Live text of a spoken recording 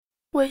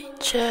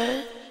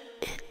Waiter,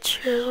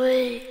 it's your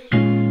way.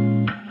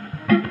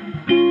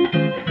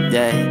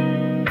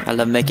 Yeah, I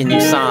love making new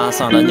songs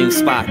on a new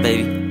spot,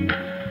 baby.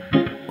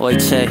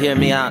 Waiter, hear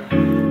me out.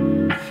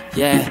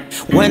 Yeah,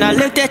 when I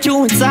looked at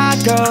you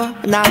inside, girl,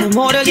 나는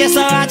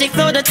모르겠어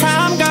아직도 the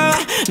time, girl.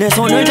 내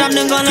손을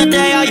잡는 건 어때?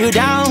 Are you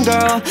down,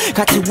 girl?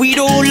 같이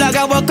위로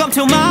올라가, welcome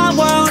to my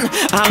world.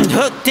 I'm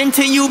hooked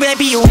into you,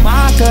 baby, you're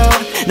my girl.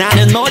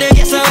 나는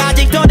모르겠어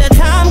아직도 the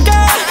time,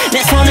 girl.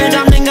 내 손을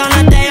잡는 건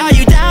어때? Are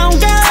you down,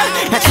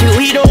 girl? 같이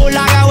위로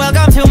올라가,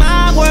 welcome to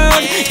my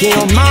world. Yeah,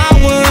 you're my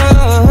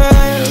world.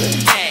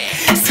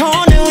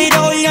 손을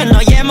위로 올려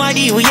너의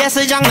머리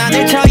위에서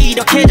장난을 쳐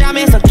이렇게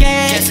잠에서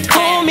깨.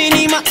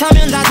 고민이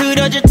많다면 다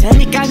들어줄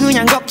테니까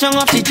그냥 걱정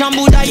없이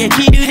전부 다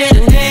얘기를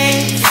해도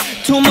돼.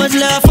 Too much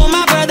love for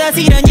my brothers.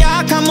 이런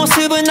약한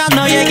모습은 난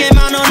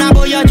너에게만 나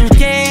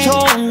보여줄게.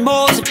 좋은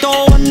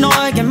모습도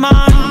너에게만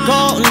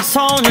고운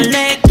손을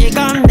내게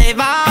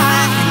건네봐.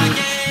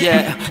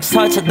 Yeah,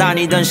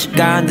 스쳐다니던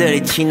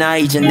시간들이 지나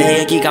이제 내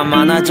얘기가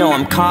많아져.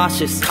 I'm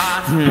cautious.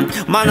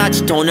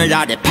 많아지도 오늘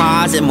아래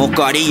파세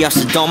목걸이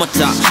없이도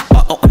못자.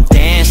 I'm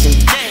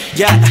dancing.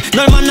 Yeah,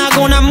 널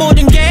만나고 난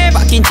모든 게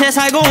바뀐 채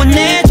살고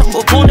있네.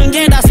 전부 보는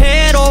게 다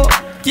새로.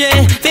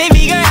 Yeah,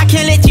 baby girl, I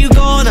can't let you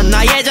go. 넌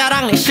나의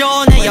자랑 내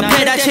쇼 내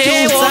옆에 다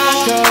채워.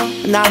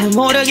 나는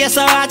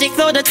모르겠어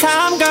아직도 the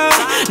time, girl.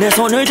 내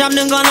손을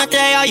잡는 건 어때?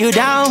 Are you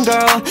down,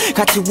 girl?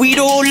 같이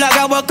위로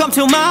올라가, welcome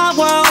to my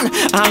world.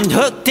 I'm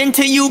hooked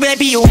into you,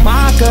 baby, you're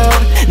my girl.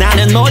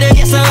 나는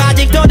모르겠어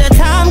아직도 the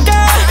time,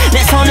 girl.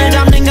 내 손을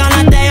잡는 건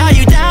어때? Are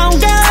you down,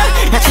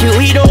 girl? 같이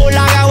위로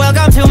올라가,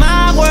 welcome to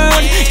my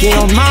world. Yeah,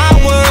 you're my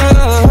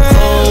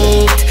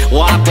world.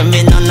 Walk with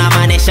me, 넌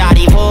나만의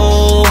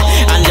샤리보.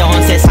 안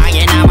좋은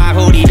세상에 나와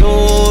우리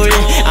둘.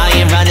 I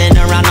ain't running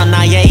around 넌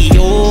나의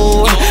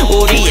이유.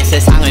 우리의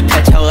세상을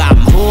펼쳐 I'm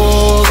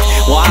hooked.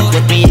 Walk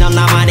with me, 넌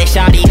나만의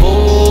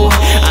샤리보.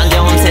 안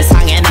좋은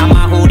세상에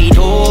나와 우리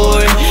둘.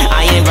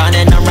 I ain't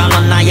running around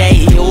넌 나의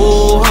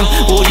이유.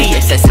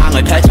 우리의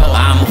세상을 펼쳐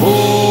I'm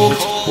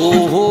hooked.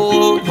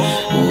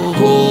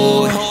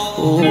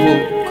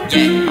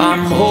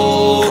 I'm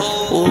hooked.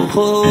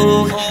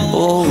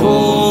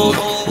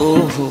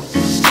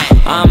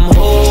 I'm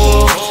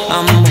hooked,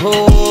 I'm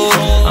hooked,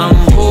 I'm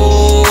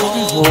hooked,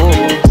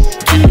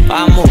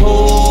 I'm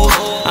hooked,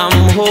 I'm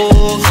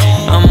hooked,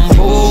 I'm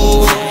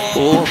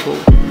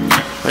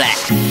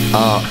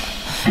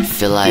hooked.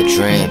 Feel like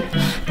dream.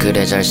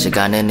 그래 잘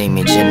시간은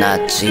이미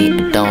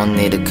지났지. Don't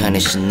need a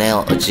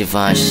conditional or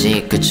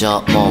Givenchy.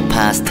 그저 뭐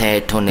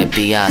파스텔 톤의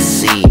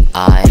BRC.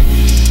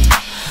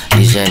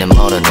 이제는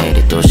모든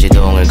일이 또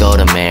시동을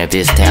걸어 매일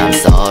비슷해 I'm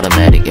so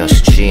automatic.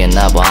 역시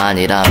취했나 봐.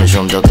 아니라면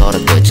좀 더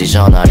걸어겠지.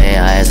 전화를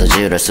해야 해서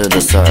지를 수도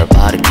썰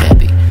body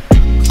cabby.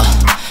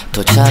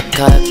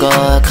 도착할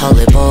거야 Call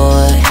it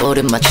boy.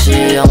 우린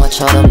마치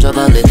영화처럼 저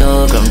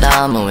발리도. 그럼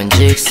다음은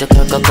왠지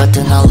익숙할 것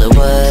같은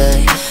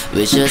Hollywood.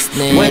 We just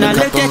need When a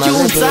couple I look at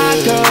you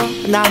inside, girl,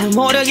 나는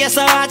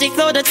모르겠어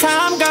아직도 the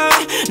time, girl.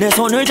 내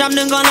손을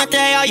잡는 건 어때?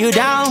 Are you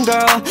down,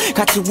 girl?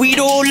 같이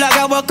위로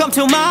올라가, welcome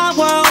to my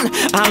world.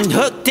 I'm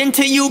hooked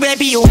into you,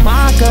 baby, you're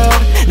my girl.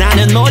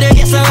 나는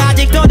모르겠어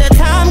아직도 the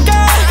time,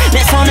 girl.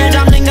 내 손을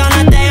잡는 건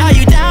어때? Are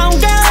you down,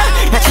 girl?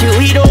 같이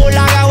위로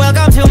올라가,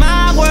 welcome to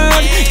my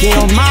world.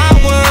 Yeah, you're my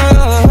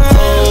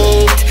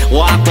world.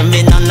 Walk with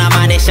me, 넌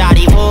나만의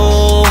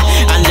샤리보.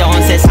 안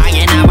좋은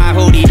세상에 나와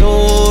우리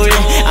둘.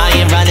 I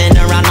ain't running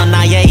around 넌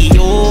나의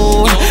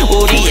이유.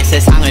 우리의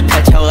세상을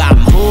펼쳐 I'm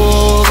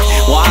hooked.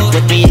 Walk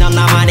with me, 넌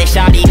나만의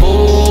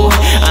샤리보.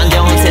 안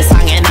좋은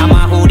세상에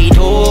나와 우리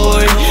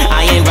둘.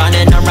 I ain't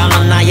running around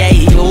넌 나의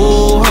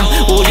이유.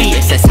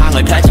 우리의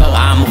세상을 펼쳐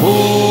I'm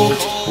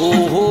hooked.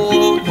 I'm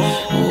hooked.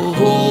 I'm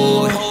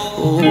hooked.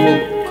 I'm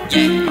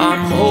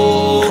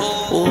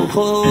hooked.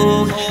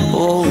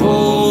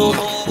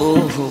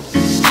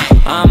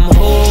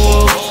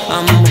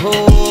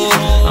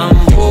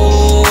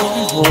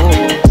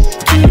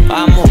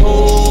 I'm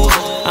hooked.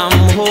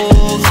 I'm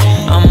hooked.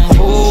 I'm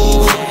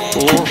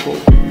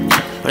hooked.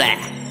 Black.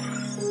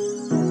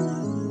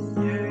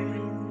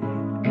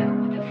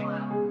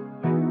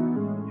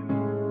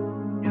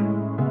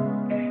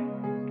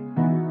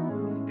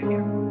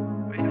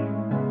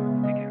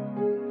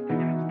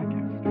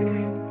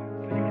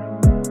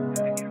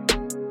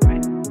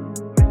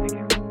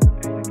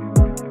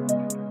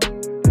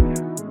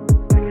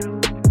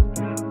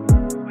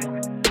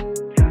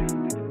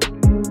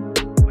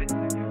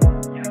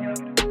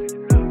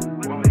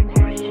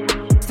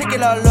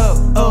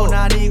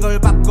 난 이걸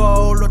받고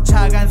홀로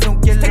차간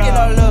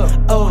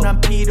손길로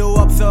난 필요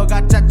없어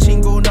가짜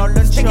친구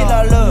얼른 쳐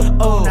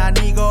난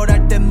이걸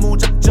할 땐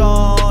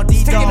무작정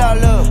디도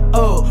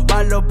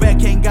말로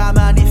백행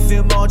가만히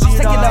있음 어지러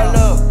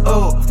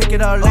Take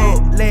it all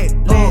lit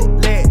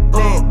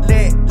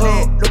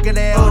Look at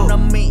that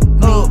on me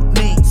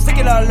Take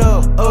it all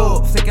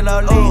Take it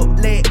all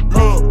lit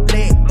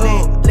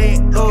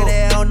Look at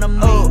that on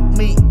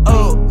me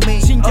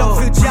신경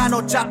쓰지 않아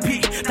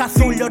어차피 다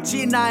쏠려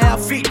보였지 나의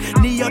feet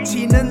네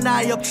여친은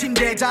나 옆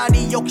침대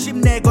자리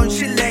욕심내건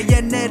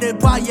실내에 내를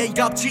봐야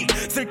엽지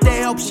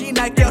쓸데없이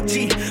날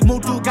꼈지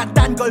모두가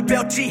딴 걸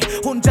배웠지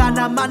혼자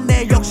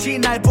남았네 역시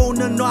날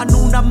보는 너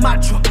눈 안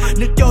맞춰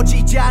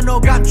느껴지지 않아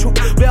감춰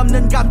왜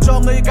없는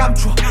감정을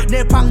감춰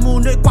내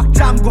방문을 꽉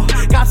잠궈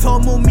가서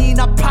몸이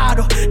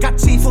나파로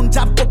같이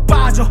손잡고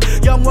빠져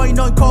영원히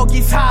넌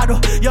거기 살아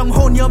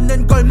영혼이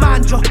없는 걸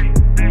만져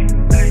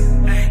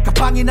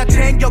가방이나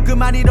챙겨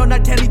그만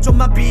일어날 테니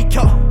좀만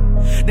비켜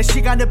내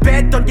시간을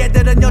뺐던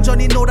걔들은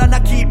여전히 놀아나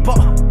기뻐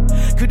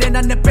그래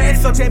난 내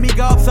뺐어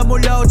재미가 없어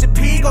몰려오지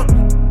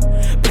피곤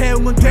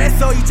배웅은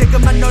됐어 이제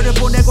그만 너를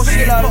보내고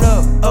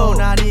싶어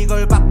난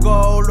이걸 받고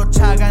홀로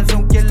차간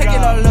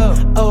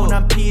손길로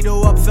난 필요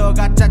없어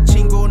가짜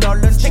친구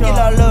얼른 쳐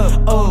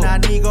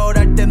난 이걸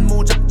할 땐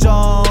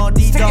무작정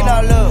어디도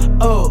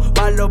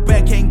말로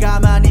백행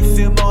가만히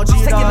있음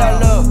어지러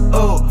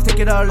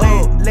Take it all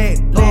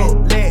lit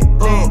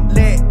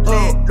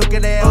Look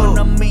at that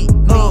on me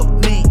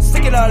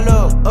Stick it all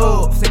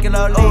up Stick it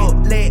all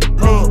lit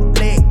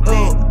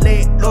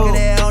Look at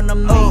that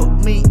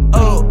on me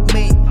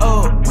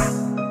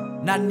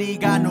난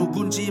네가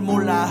누군지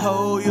몰라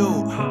how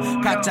you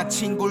가짜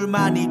친구를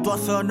많이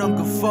둬서 넌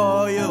good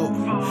for you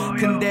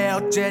근데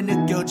어째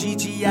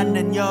느껴지지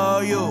않는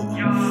여유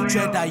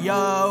죄다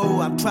yo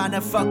I'm tryna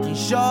fucking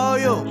show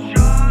you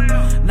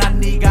난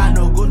네가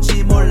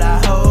누군지 몰라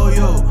how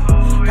you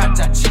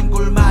가짜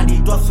친구를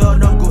많이 둬서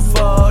넌 good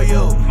for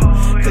you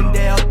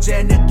근데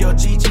어째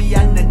느껴지지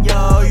않는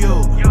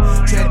여유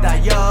죄다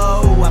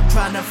yo I'm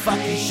tryna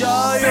fucking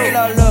show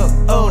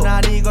you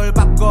난 이걸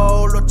받고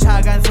홀로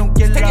차간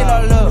손길로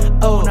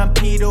난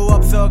필요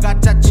없어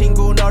가짜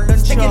친구 얼른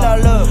쳐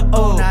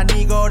난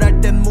이걸 할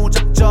땐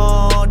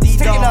무작정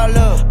어디도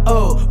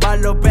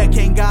말로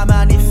백행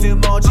가만히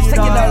있음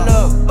어지러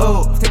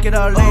Take it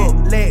all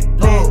lit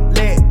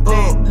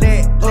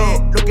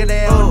Look at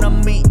that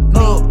on me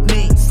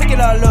Stick it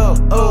all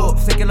up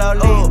Stick it all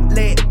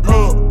lit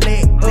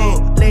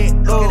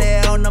Look at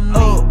that on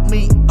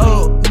me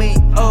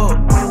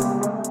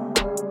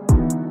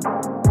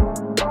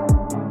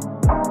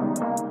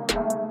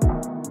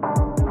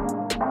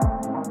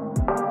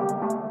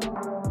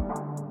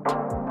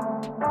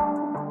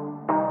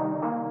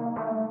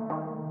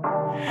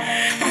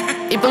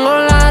이쁜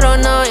걸 알아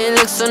너의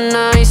look so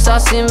nice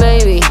saucy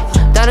baby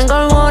다른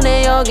걸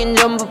원해 여긴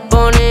전부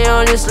뻔해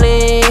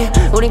honestly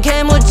우린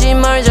캐묻지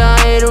말자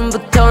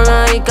이름부터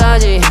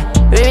나이까지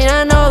Baby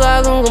난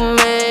너가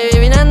궁금해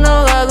Baby 난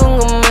너가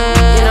궁금해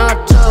You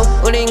know too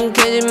우린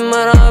캐지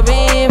마라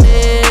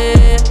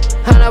비밀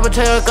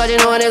하나부터 열까지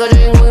너와 내가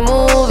주인공인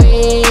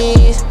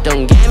movies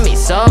Don't get me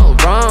so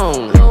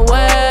wrong No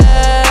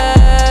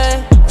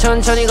way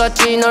천천히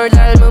걷지 널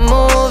닮은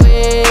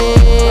movie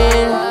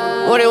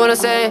What do you wanna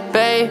say,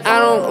 babe? I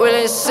don't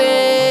really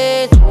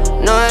see it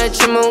너의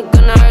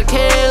침묵은 날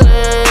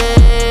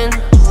killing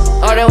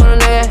어려워는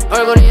내게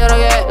얼굴이 여러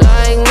개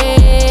like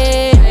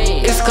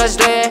me 익숙하지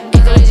돼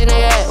이끌리지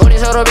내게 우리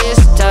서로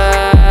비슷해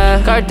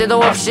갈 데도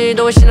없이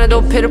도시나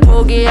도피를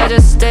포기하자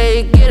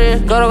stay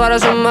길을 걸어가라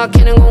숨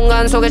막히는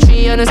공간 속에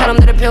취하는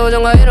사람들의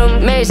표정과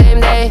이름 매일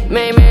same day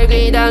매일매일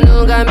귀다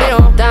누가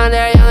밀어 다른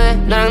데를 향해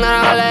나랑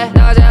날아갈래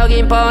나가자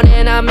여긴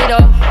뻔해 난 믿어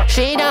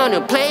She down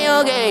to play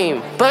your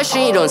game But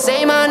she don't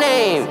say my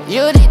name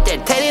You did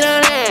that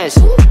테리란 ass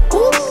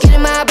Get in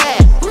my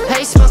bag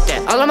Hey smoke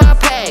that all of my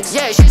packs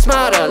Yeah she's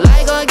smarter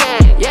like a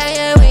gang Yeah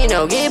yeah we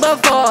don't give a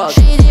fuck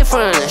She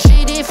different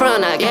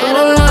I get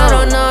along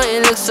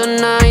너의 look so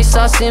nice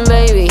saucy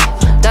baby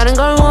다른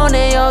걸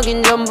원해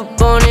여긴 전부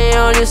뻔해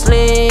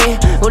honestly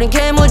우린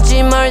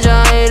캐묻지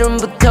말자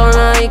이름부터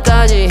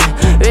나이까지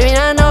Baby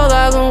난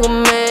너가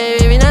궁금해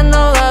Baby 난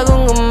너가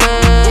궁금해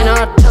You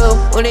know too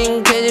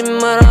우린 캐지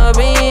마라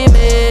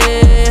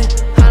비밀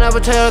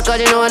하나부터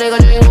열까지 너와 내가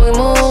주인공인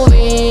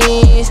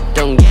movies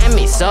Don't get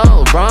me so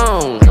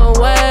wrong No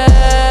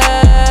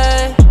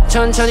way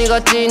천천히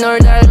걷지 널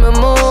닮은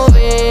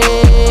movie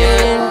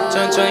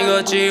천천히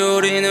걷지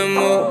우리는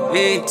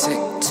movie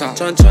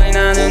천천히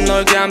나는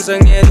널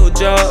감상해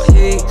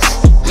도저히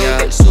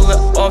될 수가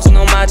없어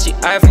너 마치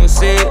아이폰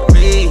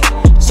시리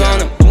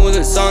선은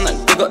묻어서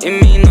난 그거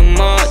이미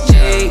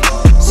넘었지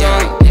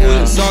선은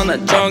묻어서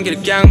난 전기를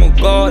그냥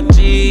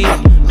먹었지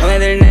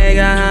너네들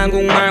내가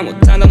한국말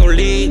못한다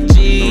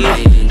놀리지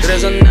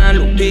그래서 난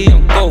높이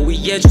얹고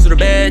위에 주소를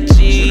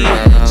뱉지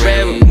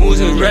랩은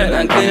무슨 랩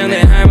난 그냥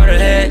내 할 말을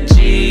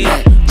했지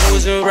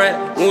무슨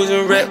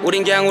랩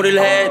우린 그냥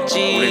우리를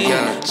했지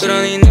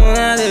그러니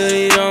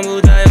누나들이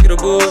전부 다 여기로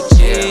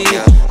붙지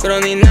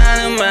그러니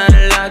나는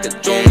말을 아껴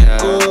좀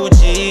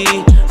굳이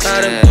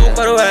발음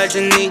똑바로 할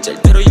테니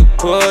절대로 you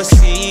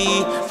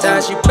pussy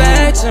다시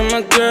back to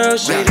my girl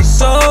She the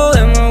soul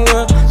in my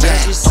world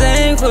다시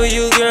sing for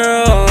you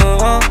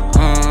girl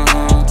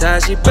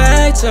다시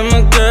back to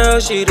my girl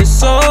She the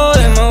soul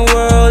in my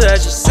world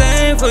다시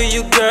sing for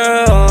you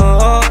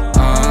girl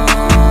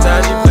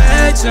다시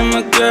back to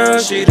my girl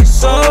She the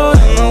soul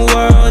in my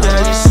world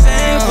다시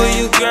sing for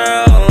you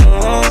girl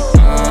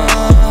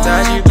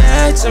다시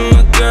back to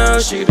my girl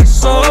She the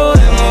soul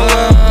in my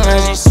world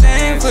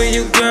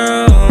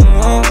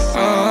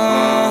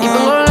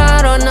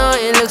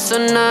so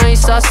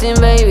nice, saucy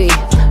baby.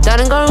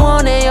 다른 걸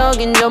원해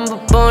여긴 전부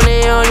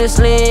뻔해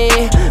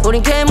honestly.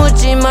 우린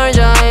캐묻지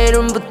말자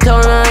이름부터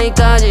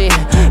나이까지.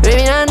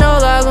 Baby 난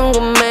너가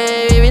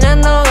궁금해, baby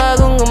난 너가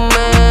궁금해.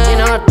 You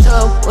know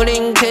top,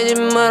 우린 캐지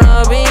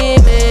마라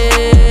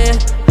비밀.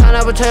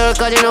 하나부터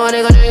열까지 너와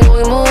내가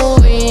주인공인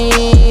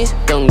movies.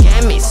 Don't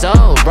get me so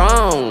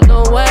wrong,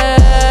 no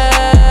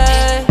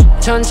way.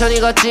 천천히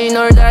걷지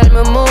널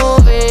닮은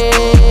moving.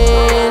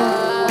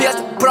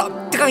 비어서 불어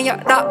뜨거운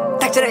열어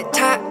닥쳐를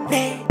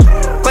차네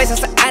거기서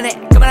안해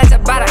그만하자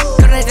마라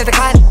그러내자 다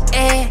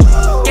가네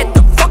Get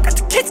the fuck out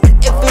the kitchen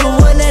if you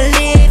wanna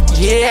live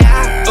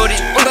yeah 우리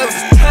운동에서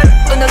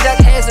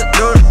운동장에서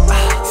놀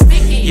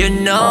You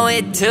know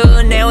it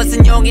too 내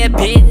옷은 용의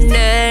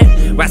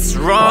빛을 What's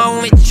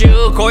wrong with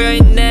you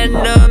고여있는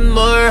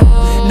눈물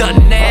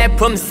넌 내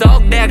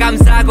품속 내가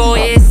감싸고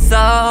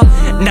있어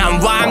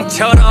난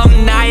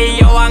왕처럼 나의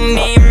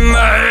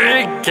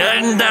여왕님을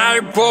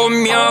날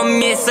보며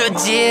미소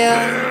지어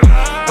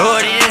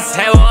우린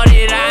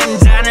세월이란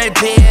잔을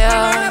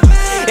피워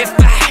If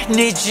I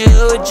need you,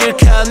 would you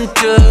come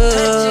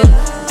through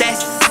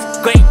That's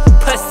great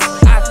pussy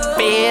I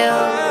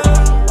feel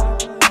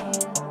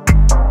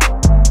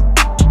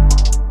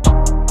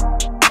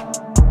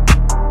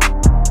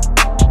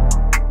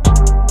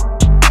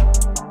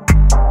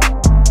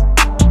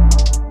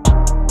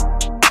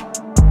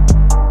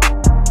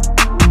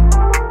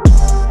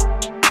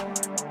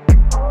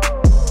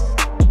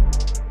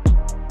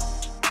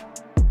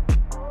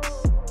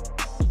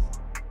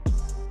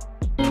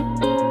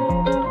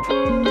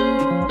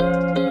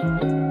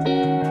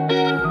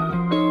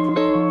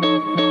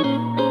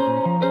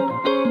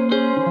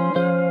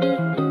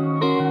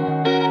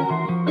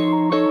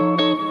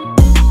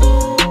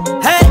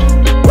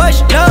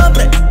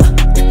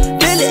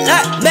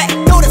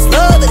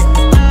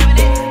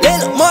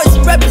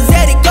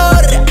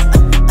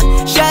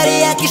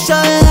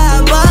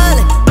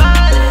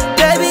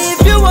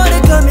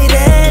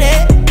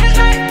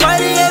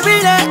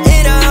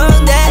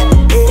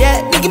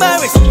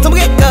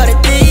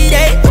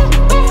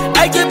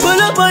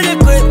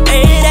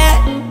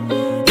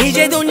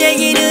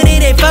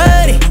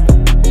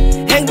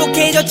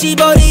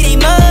버리리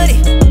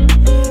머리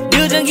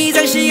요즘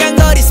기상 시간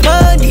거리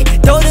스펀지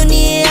돈은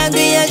이해 안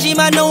돼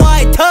하지만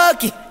너와의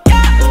터키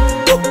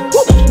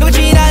누가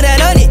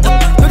지나다더니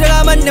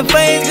노래가 맞는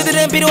friends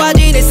그들은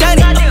필요하지 내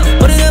산이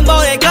모르는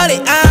보낼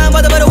거리 안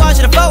받아버려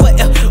want you to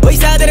forward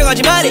의사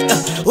데려가지 말이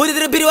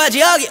우리들은 필요하지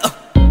여기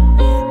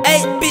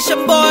Hey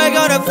Bishop boy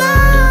gonna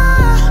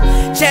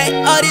fly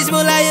제 어디서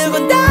몰라 you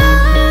gon'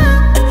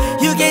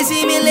 die You can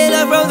see me lit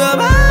up from the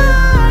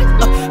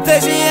mind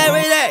flexing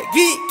every day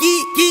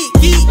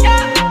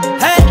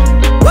Hey,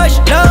 what's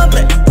your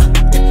number?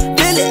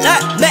 Feel it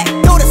like Mac,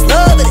 know that's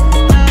loving it.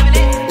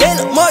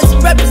 Little Morris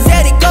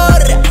representing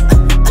Gorda.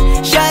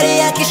 Shawty,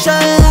 I can show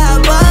you how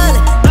I want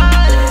it.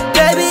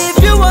 Baby,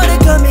 if you wanna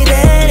come me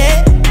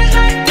then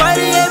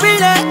party every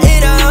night,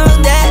 it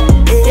on that.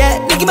 Yeah,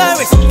 look at my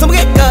wrist, don't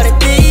get caught in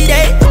 3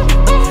 days.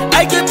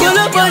 I can pull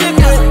up on your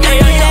good,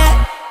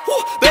 yeah.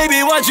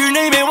 Baby, what's your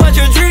name and what's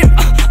your dream?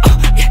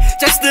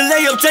 Just the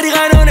layup,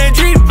 자리가 너의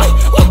dream.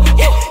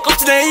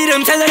 껍질 내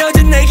이름 잘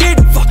알려진 내 길.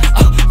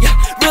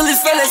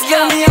 Realest fellas,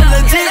 get me on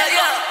the deep.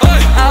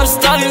 I'm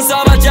stalking,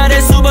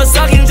 써봐자래 수번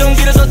썩인 좀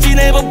길어졌지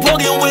내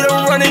보폭이 We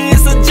don't running,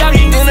 it's a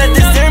jogging. 눈에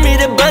disturb me,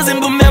 the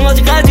buzzing 분명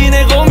어디까지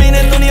내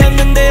고민은 눈이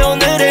없는데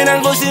오늘은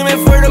난 고심해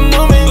for the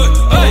moment.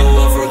 Oh,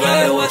 I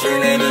forgot what's your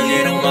name and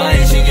you don't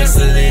mind. 신경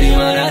쓸 일이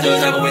많아져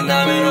자고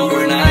있나면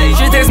overnight.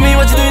 She text me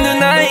what you doing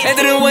tonight.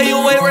 애들은 where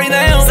you wait right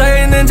now.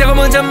 쌓여있는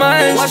작업은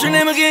잠만. What's your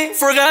name again?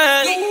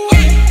 Forgot.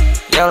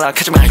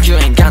 연락하지 마, you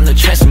ain't got no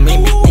chance to meet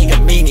me. 네가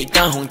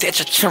미니던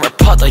홍대처럼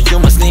래퍼도 you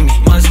must need me.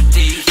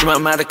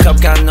 주말마다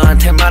컵 가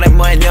너한테 말해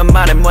뭐해 네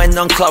말해 뭐해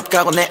넌 클럽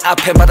가고 내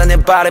앞에 받아 내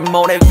발에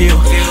모래 뷰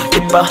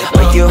이뻐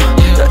but you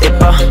더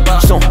이뻐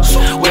soon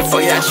wait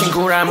for ya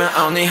친구라면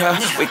only her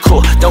we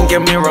cool don't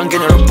get me wrong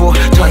그녀를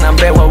부터난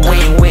배워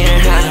win-win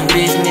하는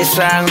비즈니스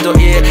상도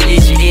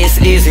easy is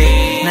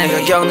easy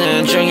내가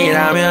겪는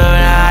중이라면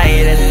I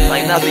eat it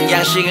like nothing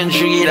양식은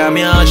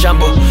죽이라면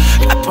전부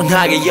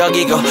가뿐하게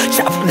여기고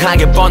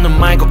차분하게 버는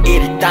말고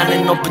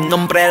일단은 높은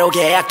놈브레로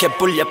계약해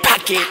불려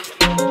pocket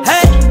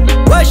Hey,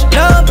 what's your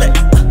number?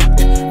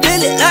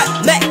 Feel it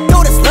like Mac,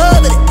 know that's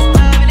loving it.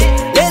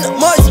 Little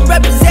Morris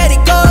representing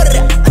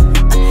Gorda.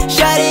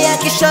 Shawty, I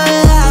can show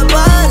you how I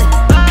want it.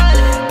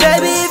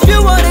 Baby, if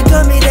you wanna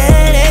come me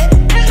then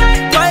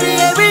party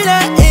every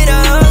night, it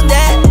on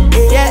that.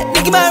 Yeah,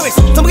 look at my wrist,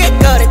 don't get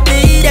caught in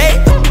 3 days.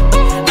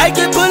 I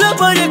can pull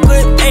up on your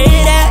grip,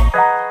 ain't that?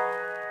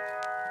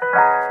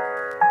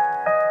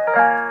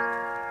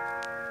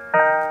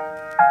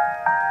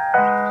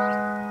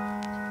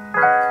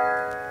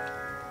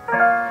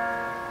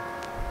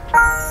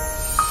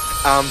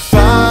 I'm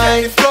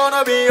fine.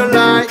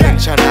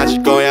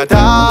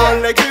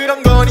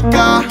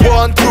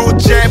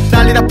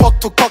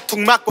 퍽툭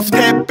맞고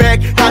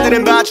스텝백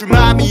하늘엔 봐줄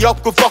맘이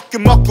없고 fuck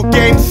you 먹고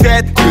게임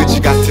셋 그지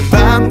같은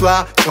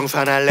밤과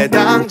청산할래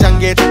당장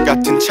계속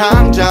같은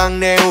창작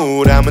내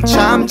우울함은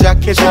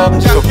참작해져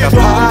속다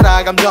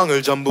팔아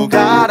감정을 전부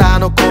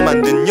갈아놓고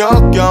만든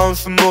역겨운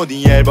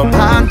스무디 앨범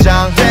한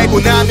장 되고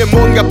나면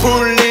뭔가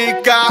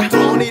풀릴까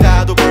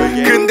돈이라도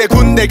벌게 근데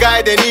군대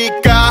가야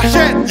되니까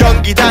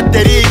연기 다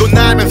때리고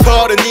나면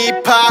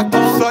 32팍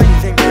없어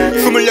인생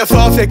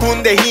 26에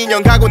군대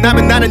 2년 가고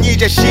나면 나는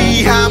이제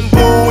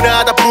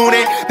시한부하다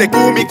분해 내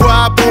꿈이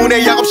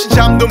과분해 약없이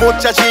잠도 못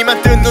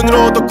자지만 뜬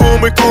눈으로도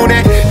꿈을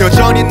꾸네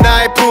여전히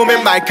나의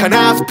품에 마이크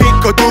하나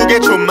스피커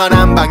 2개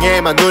조만한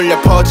방에만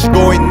울려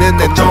퍼지고 있는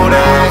내 노래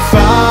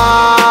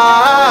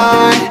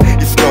Fine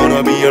It's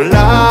gonna be your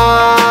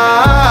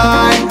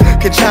life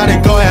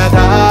괜찮을 거야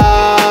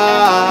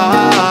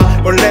다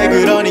원래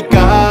그러니까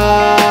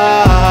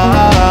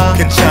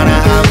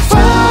괜찮아 I'm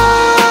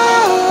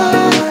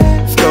fine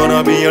It's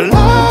gonna be your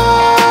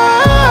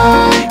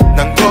life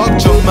난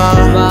걱정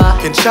마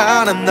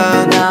괜찮아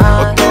난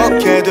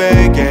어떻게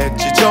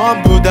되겠지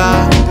전부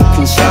다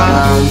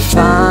괜찮아 I'm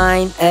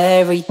fine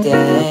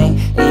everything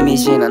이미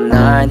지난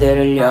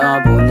날들을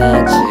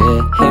여보냈지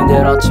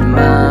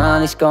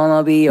힘들었지만 It's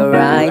gonna be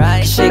alright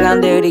그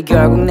시간들이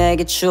결국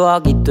내게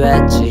추억이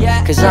됐지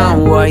Cause I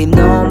don't worry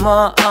no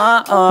more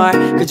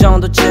그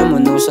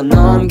정도쯤은 웃어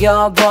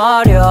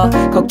넘겨버려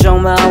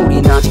걱정 마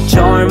우린 아직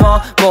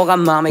젊어 뭐가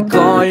맘에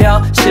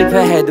걸려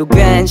실패해도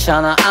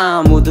괜찮아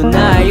아무도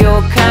날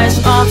욕할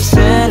수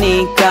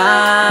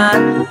없으니까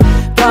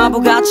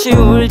바보같이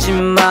울지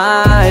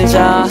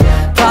말자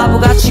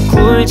바보같이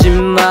굴지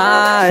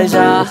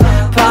말자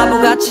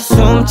바보같이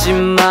숨지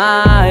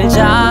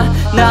말자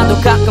나도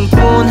가끔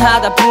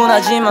분하다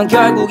분하지만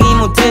결국 이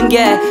모든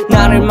게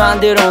나를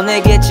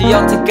만들어내겠지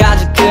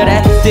여태까지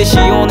그랬듯이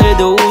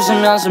오늘도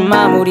웃으면서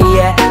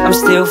마무리해 I'm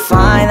still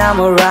fine I'm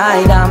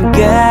alright I'm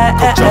good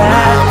걱정 마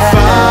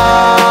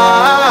I'm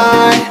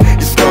fine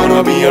It's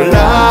gonna be your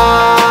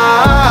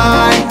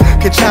life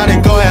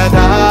괜찮을 거야 다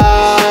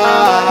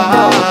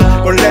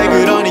원래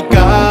그러니까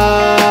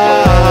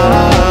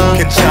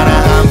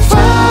괜찮아 I'm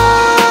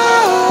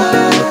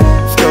fine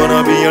It's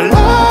gonna be your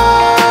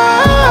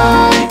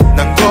life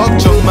난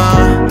걱정 마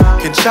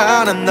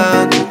괜찮아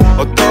난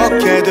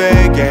어떻게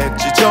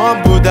되겠지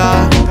전부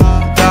다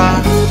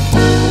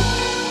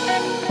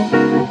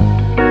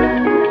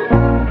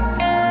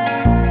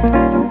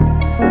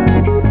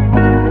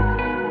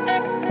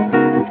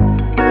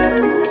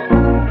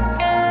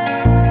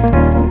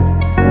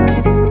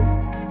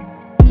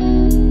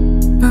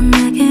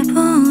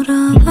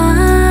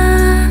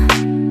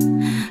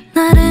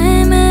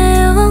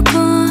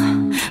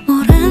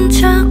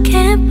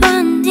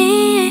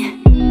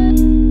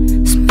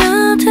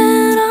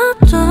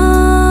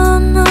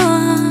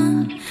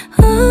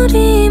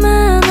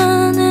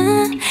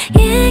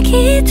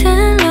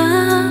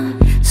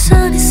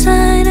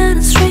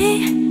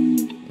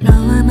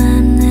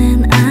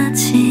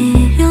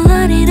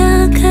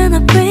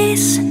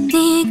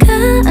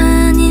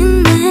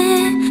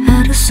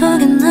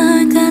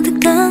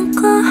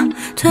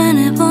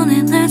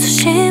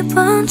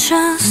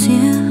Just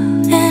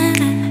you, yeah.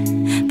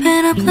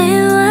 Better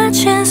play what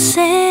you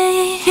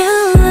say.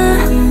 You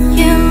lie,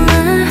 you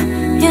lie,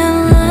 you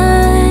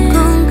lie.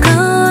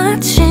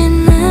 꿈꿔왔지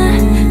나.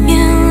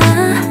 You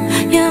lie,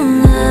 you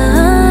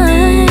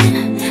lie.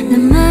 내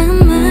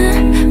마음을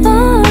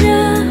오려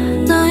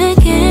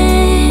너에게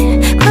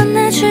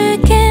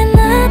건네줄게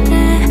나를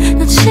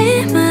놓지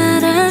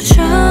말아줘.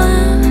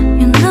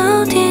 You know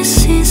this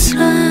is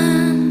love.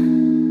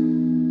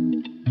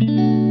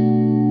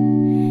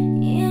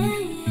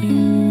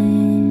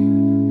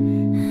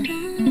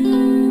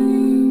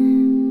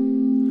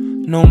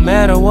 No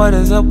matter what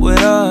is up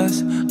with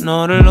us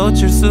너를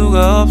놓칠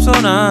수가 없어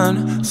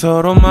난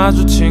서로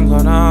마주친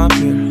건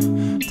하필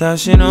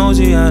다신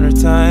오지 않을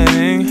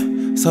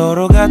타이밍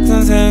서로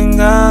같은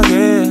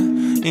생각에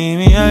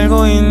이미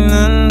알고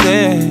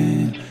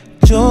있는데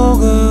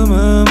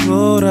조금은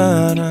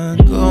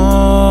불안한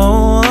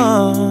거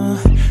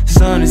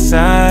Sunny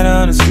side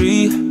on the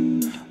street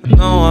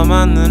너와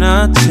맞는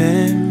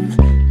아침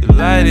You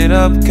light it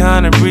up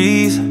kind of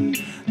breeze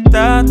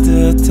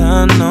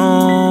따뜻한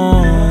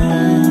너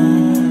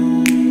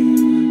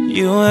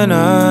You and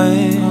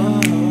I,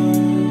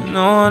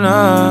 no and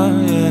I,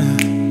 yeah.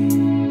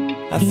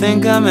 I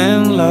think I'm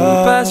in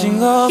love. 빠진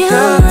것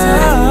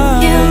같아.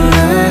 You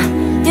lie,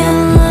 you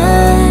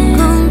lie.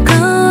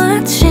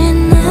 꿈꿔왔지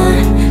나.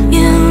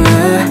 You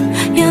lie,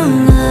 you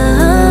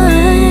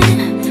lie.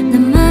 내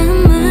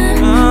마음을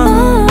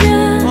오려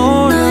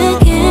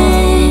너에게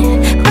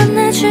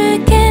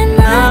건네줄게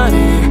나를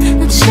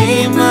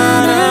놓지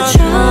말아줘.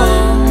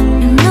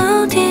 You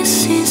know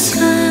this is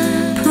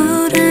love.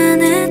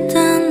 불안했던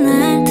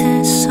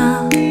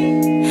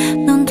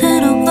넌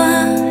들어와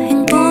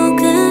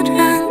행복을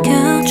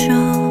안겨줘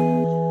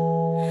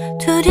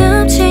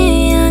두렵지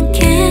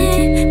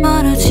않게 뭘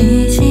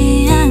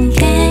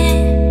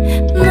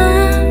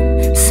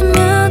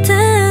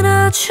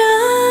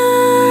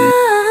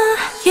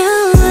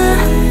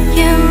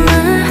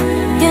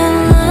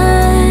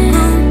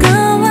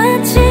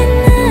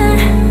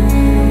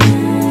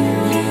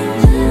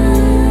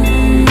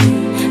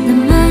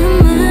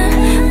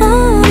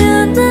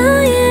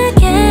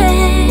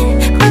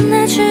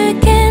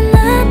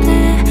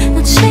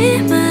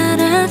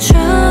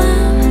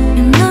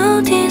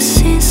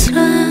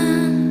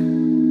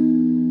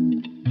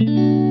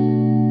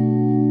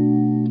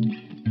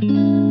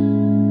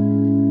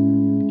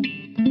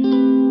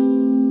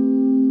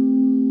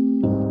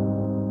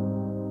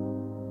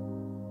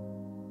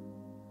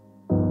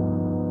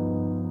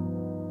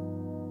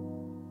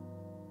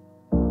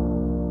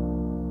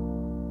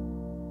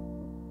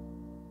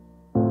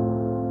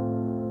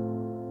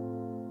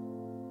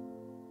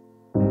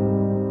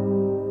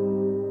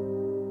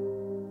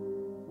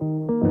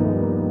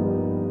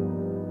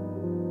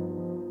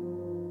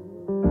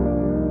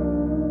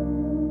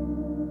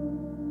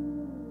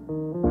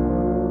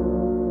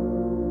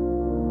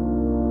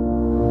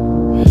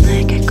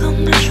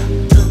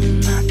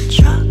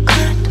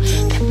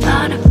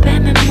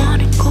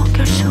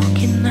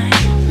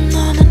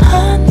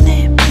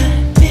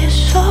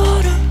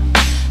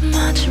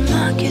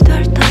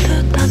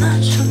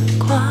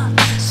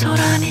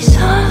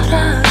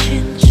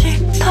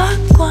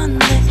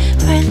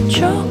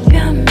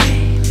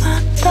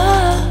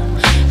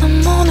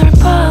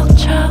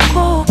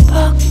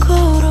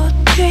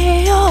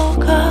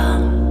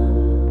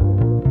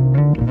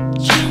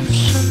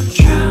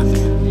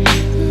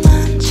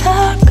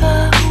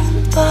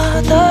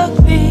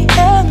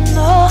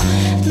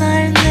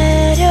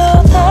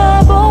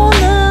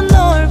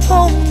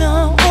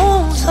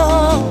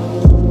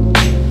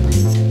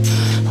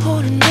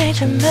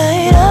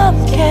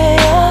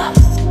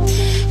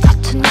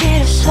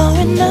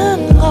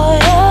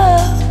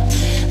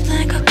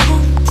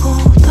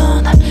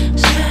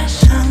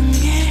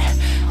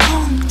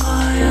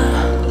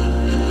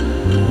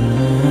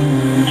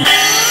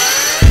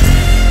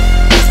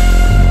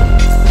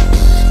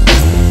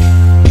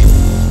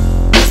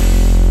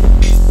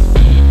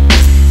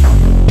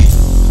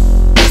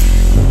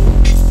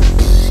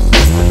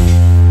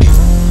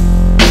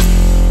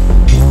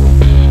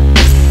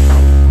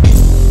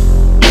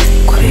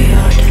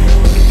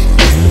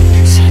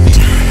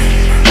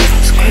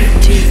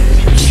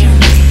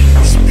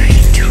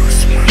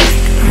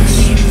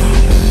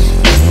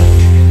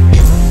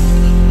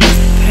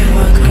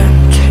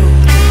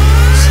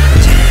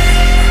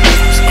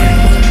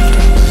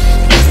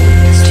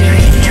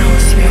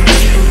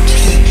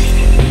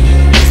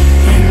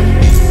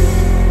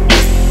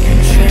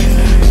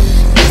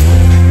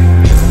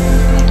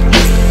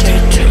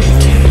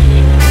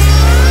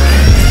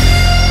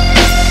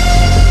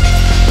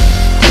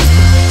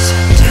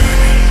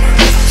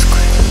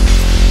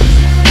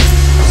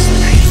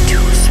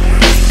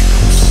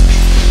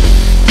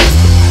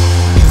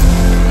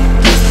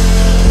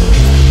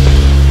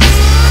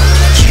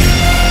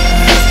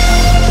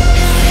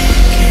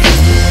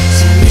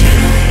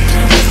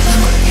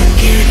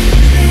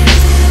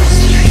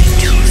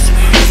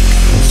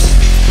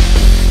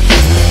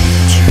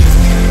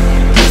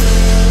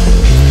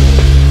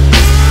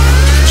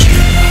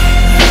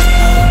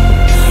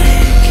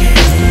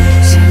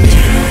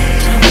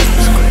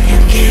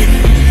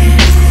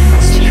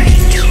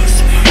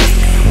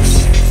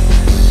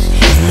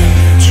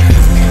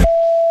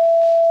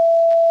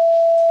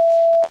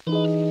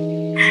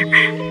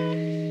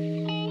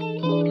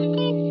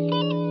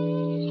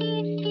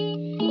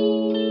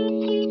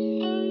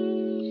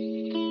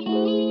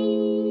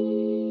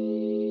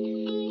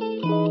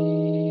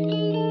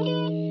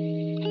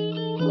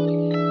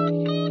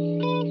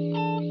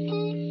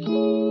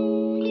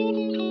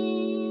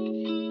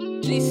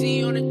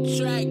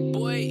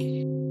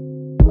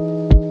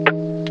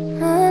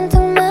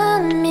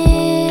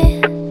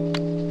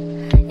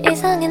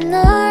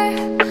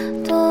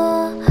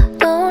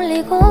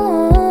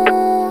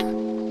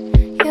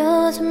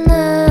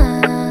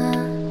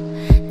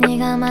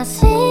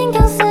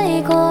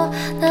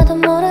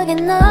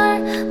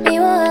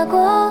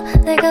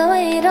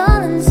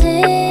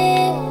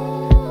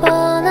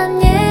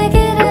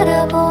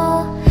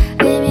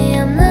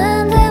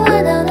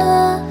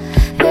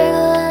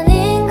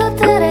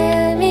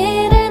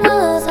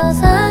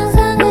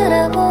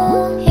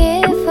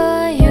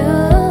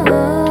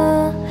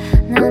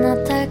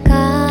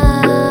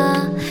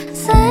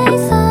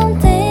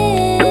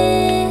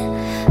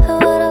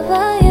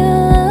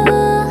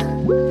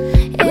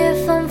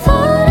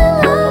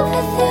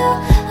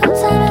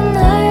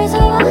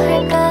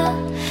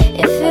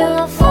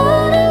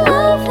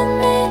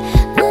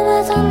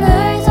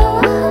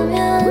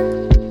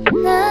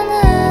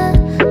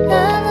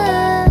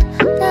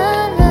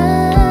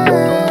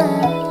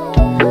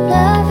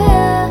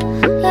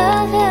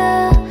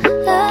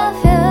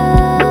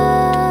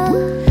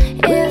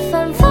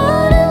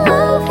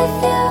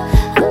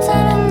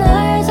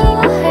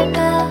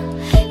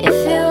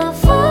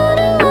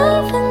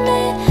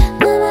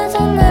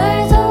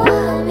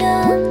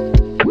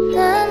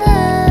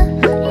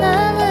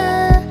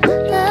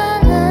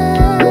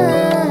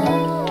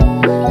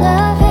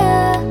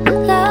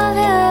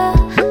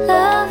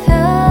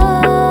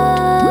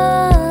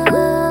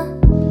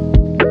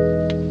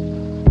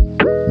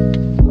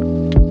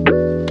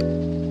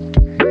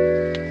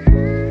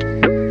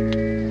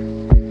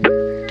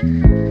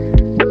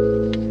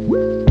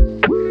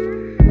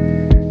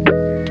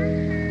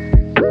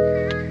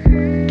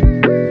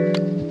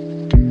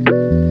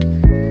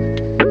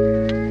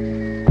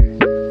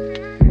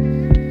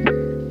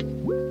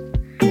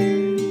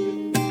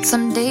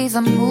Some days I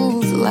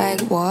move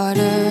like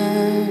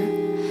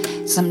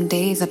water, some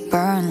days I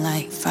burn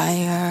like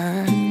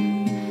fire.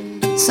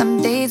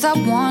 Some days I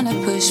wanna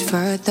push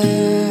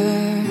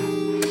further,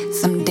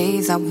 some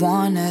days I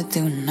wanna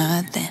do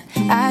nothing.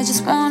 I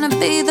just wanna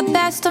be the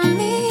best of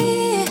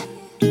me,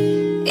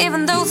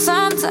 even though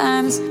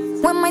sometimes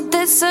we might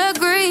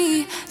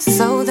disagree,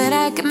 so that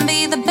I can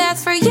be the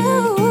best for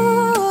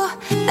you.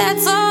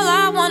 That's all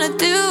I wanna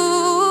do.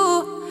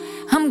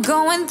 I'm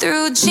going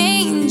through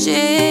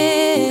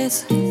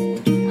changes,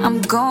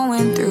 I'm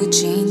going through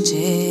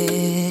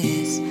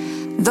changes.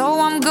 Though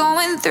I'm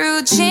going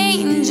through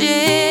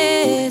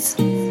changes,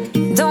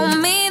 don't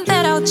mean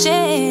that I'll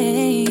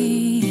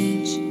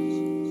change.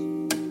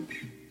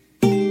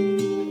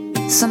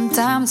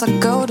 Sometimes I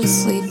go to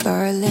sleep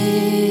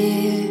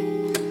early,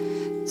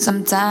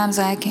 sometimes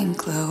I can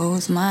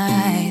close my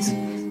eyes.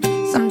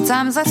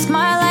 Sometimes I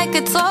smile like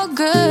it's all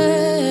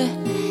good,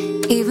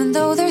 even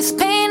though there's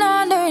pain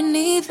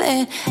underneath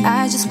it.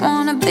 I just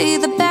wanna be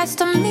the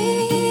best of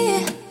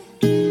me,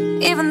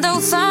 even though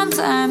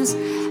sometimes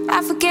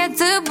I forget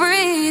to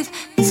breathe,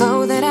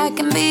 so that I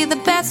can be the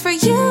best for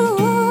you.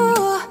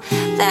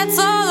 That's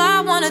all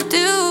I wanna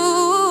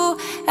do.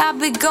 I'll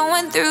be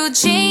going through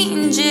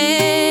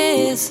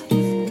changes,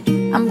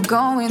 I'm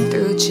going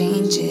through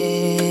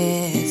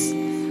changes.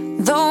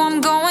 Though I'm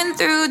going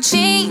through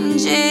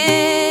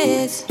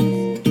changes,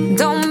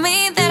 don't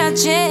mean that I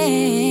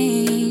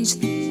changed.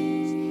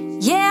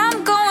 Yeah,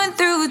 I'm going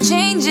through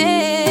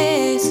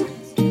changes,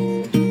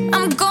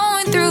 I'm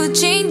going through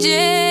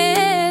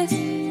changes.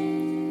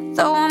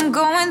 Though I'm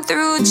going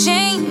through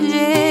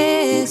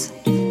changes,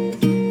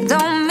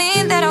 don't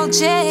mean that I'll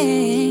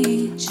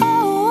change.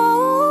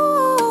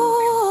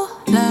 Oh,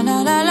 la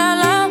la la la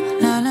la,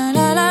 la la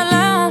la la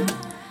la,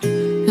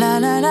 la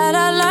la la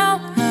la la,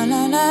 la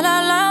la la la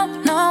la,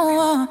 no,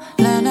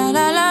 la la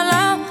la la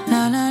la,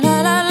 la la la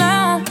la la.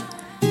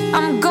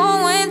 I'm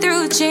going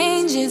through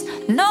changes,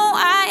 no, I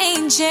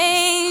ain't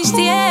changed,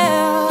 yeah.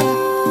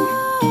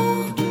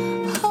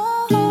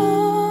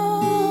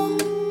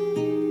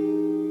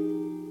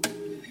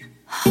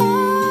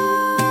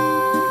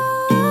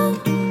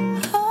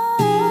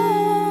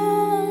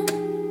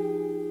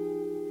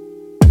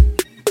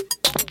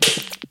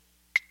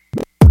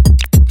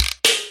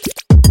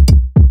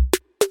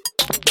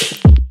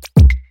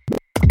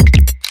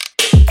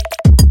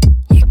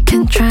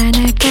 Trying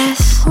to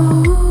guess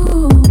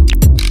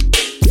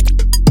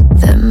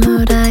the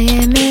mood I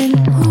am in.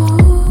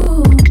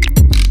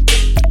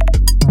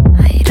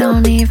 I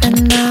don't even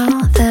know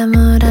the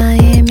mood I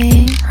am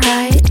in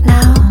right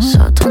now,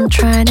 so don't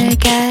try to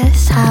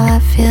guess how I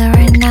feel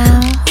right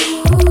now.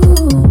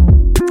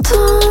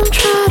 Don't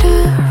try to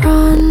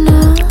run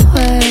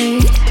away,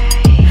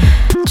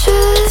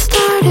 just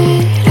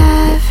started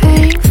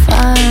having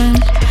fun.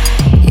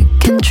 You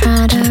can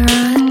try to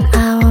run, I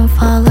won't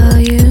follow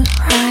you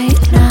right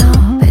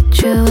now,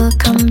 but you will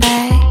come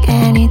back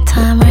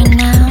anytime right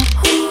now.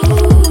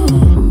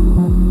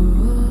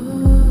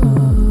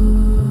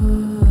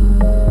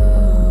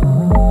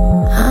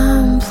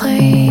 I'm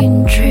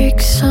playing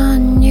tricks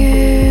on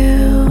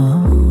you,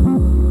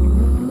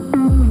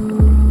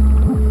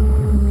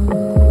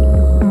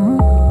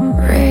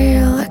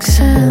 relax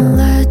and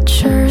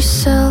let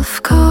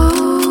yourself go.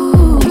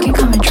 You can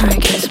come and try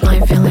and guess my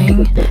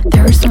feeling.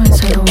 There is no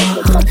inside of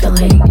what I'm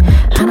feeling.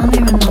 I don't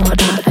even know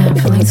what I am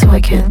feeling, so I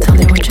can't tell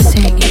you what you're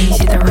saying.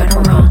 It's either right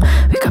or wrong.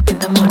 Wake up in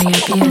the morning,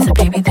 happy as a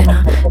baby, then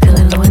I'm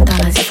feeling low and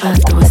down as if I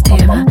had to stay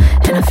ever.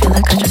 And I feel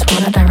like I just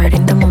wanna die right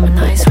in the moment.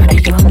 I swear to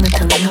you, I'm not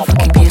telling no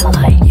fucking be a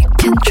lie. You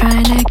can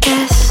try to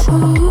guess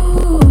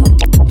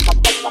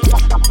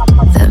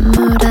the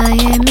mood I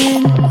am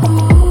in.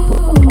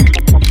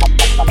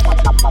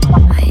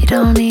 I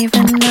don't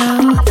even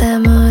know the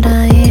mood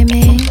I am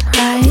in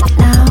right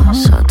now,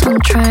 so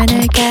don't try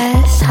to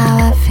guess how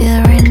I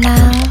feel right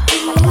now.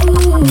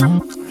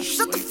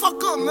 Shut the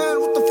fuck up, man.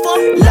 What the fuck?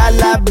 La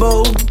la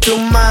boo to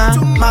my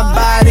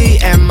body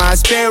and my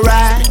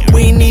spirit.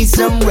 We need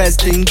some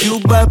rest in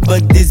Cuba,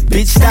 but this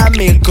bitch got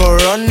me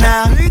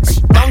corona.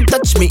 Don't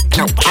touch me,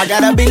 no, I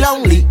gotta be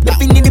lonely. If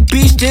you need a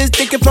piece, just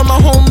take it from a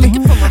homie.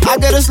 I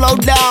gotta slow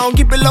down,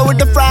 keep it low with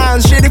the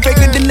frowns. Shitty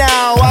faker than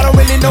now, I don't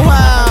really know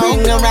how.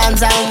 Ring around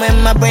town with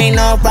my brain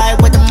alright,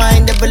 with the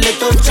mind of a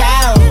little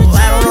child.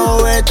 I don't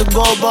know where to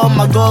go, but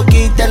my goal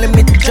keep telling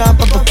me to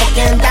jump up and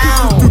fucking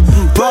down.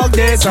 Broke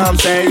this, I'm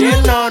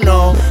saying no,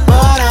 no,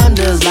 but I'm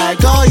just like,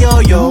 oh, yo,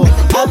 yo.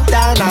 Up,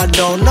 down, I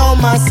don't know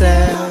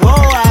myself.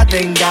 Oh, I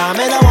think I'm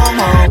in a warm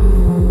home.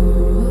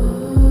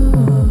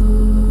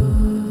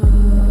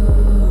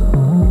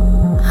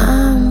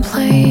 I'm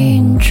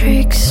playing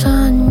tricks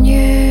on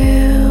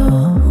you,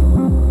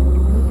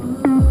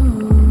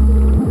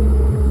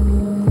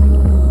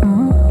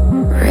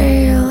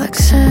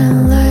 relax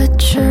and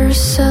let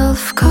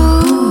yourself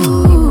go.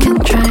 You can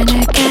try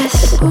to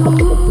guess the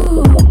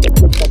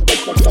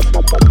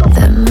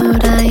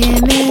mood I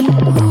am in.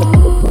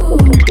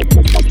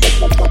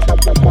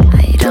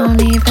 I don't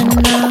even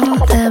know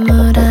the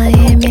mood I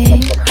am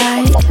in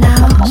right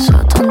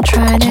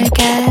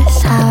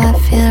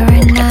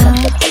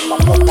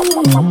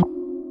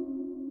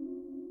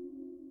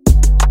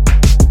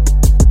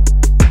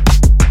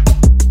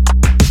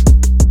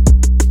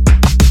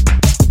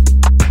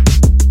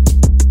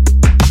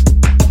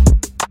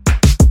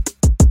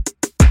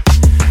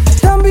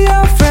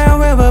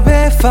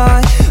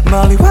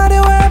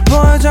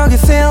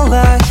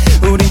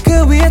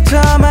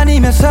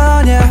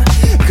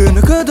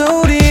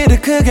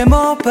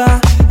오빠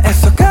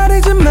애써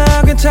가리지 마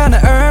괜찮아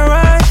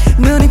alright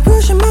눈이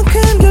부신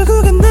만큼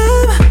결국엔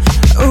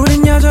남아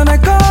우린 여전할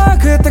거야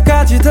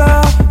그때까지도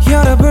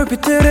여러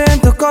불빛들은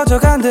또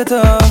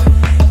꺼져간대도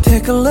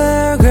Take a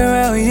look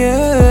around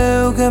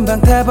you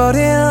금방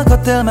타버릴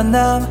것들만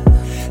남아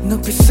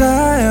눈빛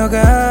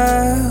쌓여가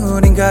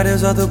우린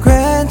가려져도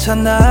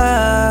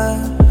괜찮아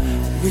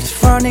Reach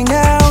running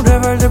out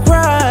over the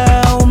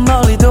ground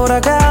멀리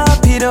돌아가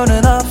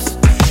필요는 없어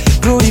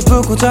불이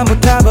붙고 전부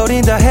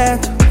타버린다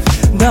해도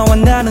너와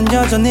나는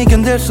여전히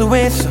견딜 수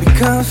있어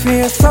Because we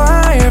are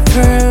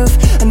fireproof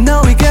I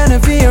know we're gonna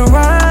be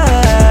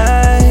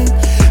alright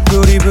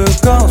불이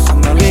붙고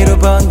멀리로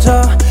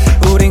번져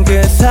우린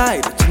그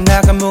사이로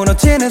지나가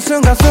무너지는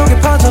순간 속에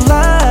퍼져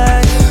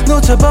light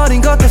놓쳐버린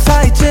것들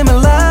사이쯤에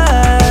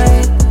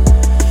light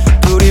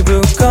불이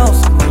붙고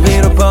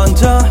멀리로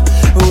번져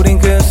우린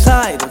그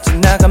사이로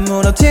지나가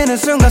무너지는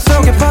순간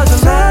속에 퍼져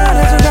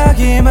light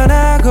가기만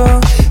하고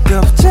또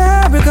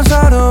붙잡을 건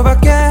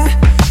서로밖에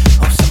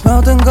없어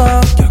모든 것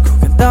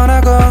결국엔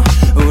떠나고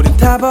우린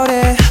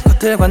타버린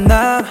것들과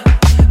나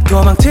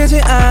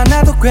도망치지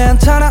않아도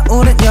괜찮아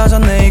우린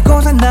여전히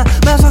이곳에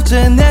남아서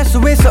지낼 수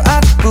있어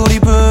아직 불이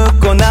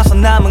붙고 나서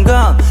남은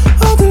건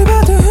어딜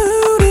봐도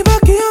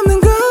우리밖에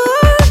없는 건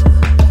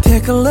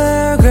Take a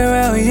look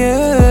around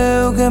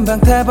you 금방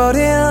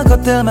타버릴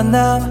것들만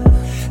남아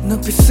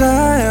눈빛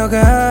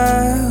쌓여가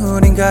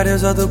우린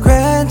가려져도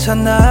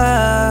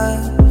괜찮아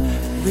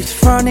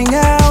Reach running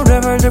out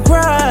over the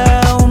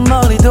ground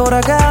멀리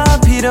돌아가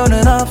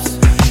필요는 없어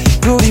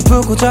불이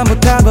붙고 전부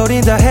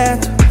타버린다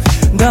해도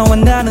너와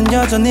나는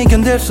여전히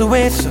견딜 수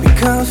있어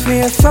Because we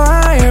are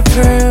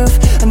fireproof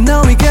I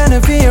know we're gonna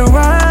be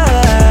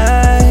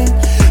alright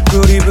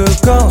불이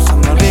붙고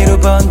멀리로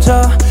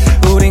번져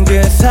우린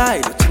그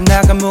사이로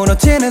지나가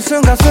무너지는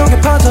순간 속에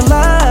퍼져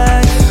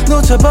light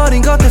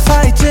놓쳐버린 것들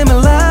사이쯤에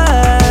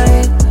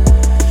light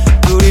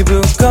불이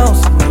붙고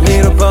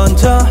멀리로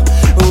번져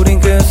우린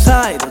그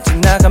사이로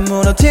지나가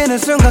무너지는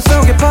순간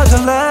속에 퍼져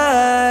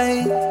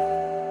light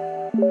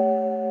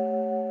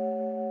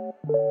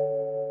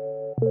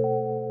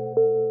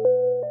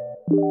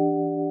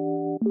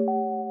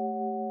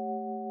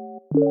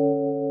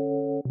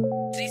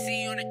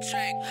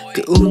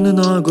그 웃는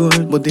얼굴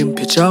모든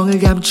표정을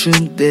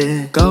감춘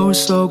듯 거울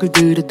속을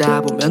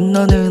들여다보면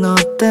너는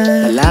어때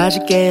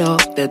달라질게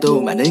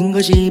없대도 많은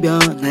것이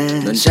변해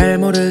넌 잘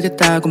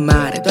모르겠다고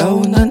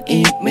말해도 넌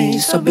이미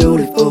so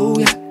beautiful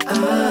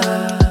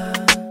yeah.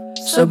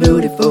 So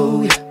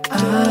beautiful yeah.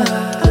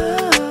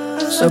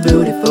 So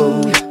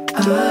beautiful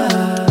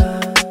yeah.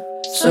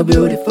 So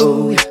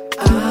beautiful yeah.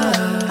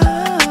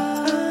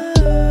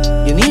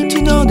 You need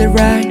to know that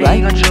right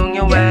이건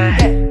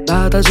중요해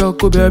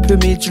받아줬고 별표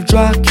밑줄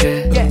쫙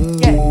해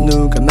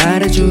누가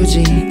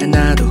말해주지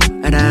않아도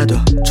알아도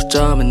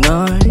초점은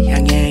널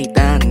향해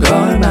있다는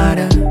걸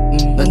말해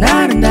넌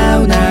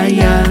아름다운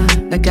아이야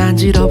나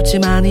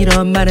간지럽지만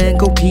이런 말은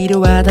꼭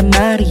필요하단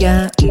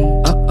말이야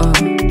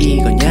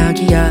이건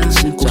약이야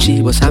꼭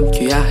씹어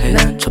삼켜야 해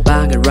난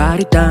처방을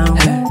write it down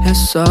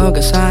했어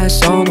가사에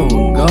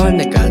써놓은 걸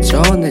내가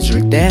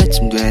전해줄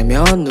때쯤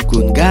되면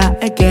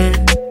누군가에게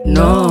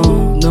No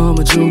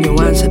너무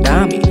중요한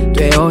사람이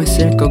되어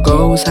있을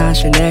거고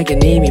사실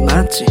내겐 이미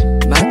맞지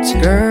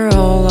Girl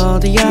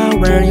어디야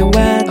where you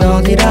at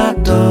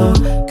어디라도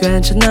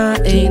괜찮아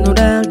이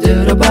노래를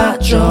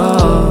들어봐줘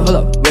Hold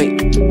up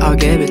wait I'll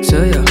give it to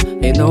you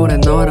이 노래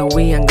너를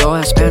위한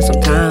거야 Spend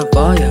some time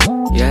for you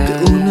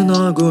yeah. 그 웃는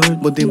얼굴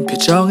모든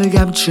표정을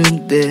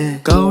감춘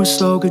듯 거울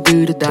속을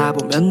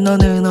들여다보면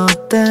너는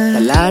어때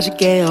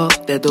달라질게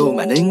없대도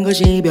많은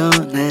것이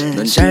변해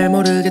넌 잘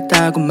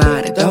모르겠다고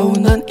말해도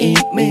넌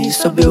이미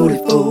so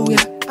beautiful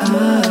yeah.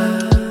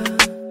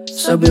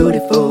 So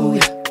beautiful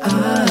yeah.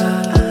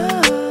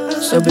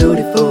 So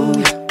beautiful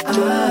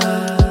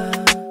yeah.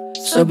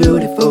 So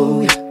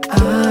beautiful yeah.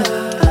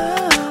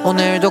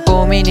 오늘도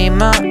고민이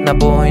많아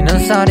보이는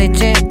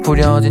살이지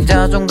부려진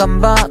자존감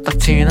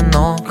바닥치는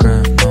너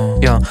그래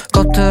너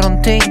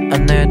겉으론 티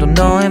안 내도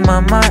너의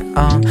맘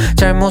알아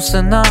잘못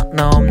쓴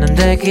하나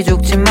없는데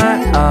기죽지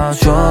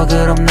말아줘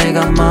그럼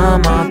내가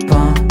맘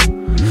아파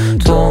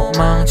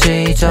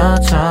도망치자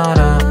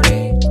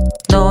차라리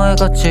너의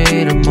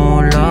가치를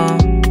몰라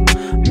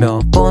몇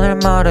번을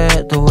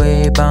말해도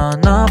입 안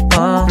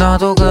아파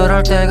나도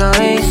그럴 때가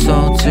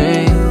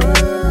있었지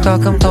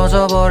가끔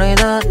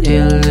터져버리는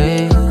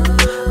일이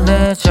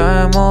내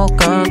잘못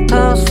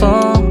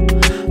같아서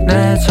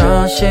내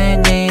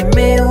자신이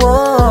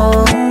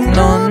미워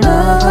넌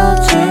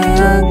나가지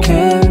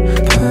않길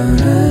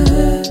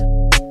바래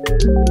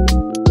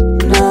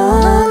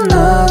넌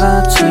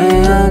나가지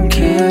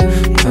않길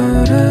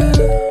바래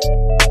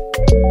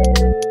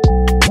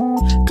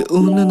그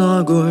웃는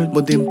얼굴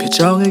모든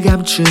표정을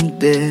감춘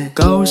듯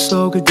거울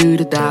속을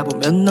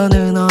들여다보면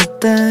너는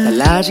어때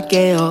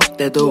달라질게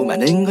없대도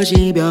많은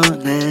것이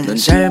변해 넌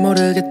잘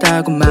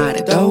모르겠다고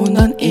말해도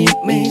넌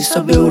이미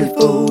so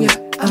beautiful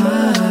yeah.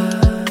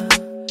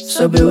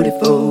 So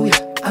beautiful yeah.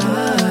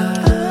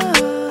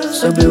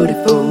 So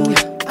beautiful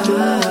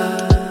yeah.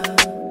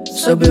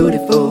 So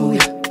beautiful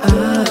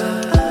yeah.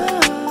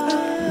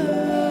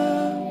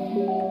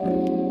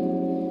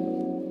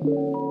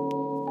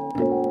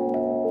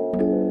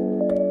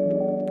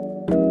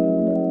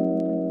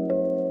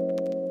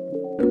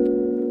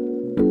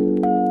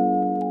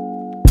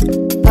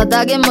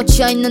 바닥에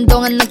묻혀있는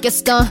동안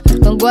느꼈어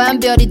견고한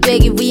별이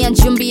되기 위한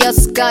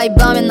준비였을까 이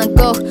밤엔 난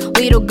꼭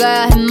위로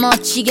가야 해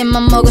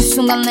멋지게만 먹은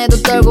순간 내도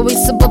떨고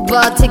있어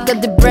봐봐 Take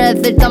a deep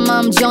breath 일단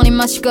마음 정리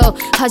마시고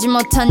하지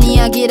못한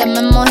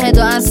이야기라면 뭐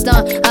해도 안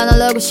stun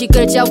아날로그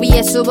시글자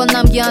위에 수번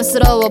남기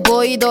안쓰러워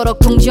보이도록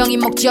동정이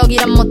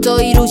목적이란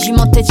뭣도 이루지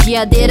못했지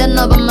I didn't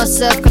know about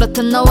myself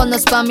그렇던 너와 너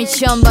밤이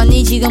처음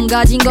봐니 지금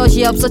가진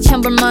것이 없어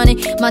참 불만이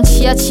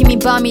많지 아침이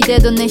밤이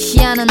돼도 내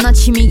시야는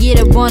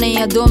아침이기를 원해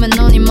어두우면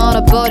눈이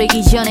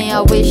멀어버리기 전에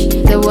I wish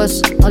there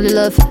was only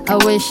love I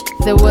wish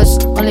there was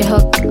only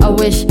hope I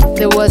wish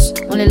there was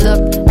only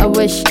love I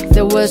wish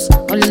there was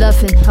only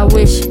loving I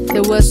wish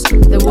there was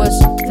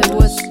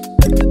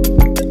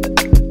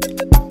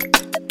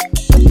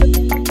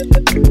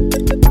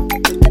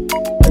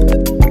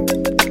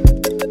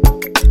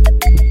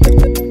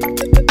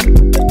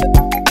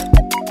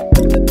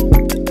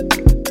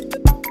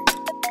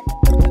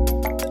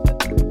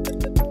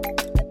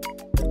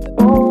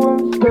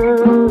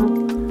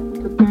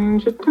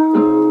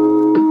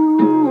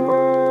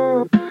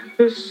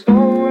It's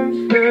so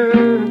unfair,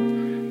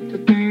 the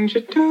things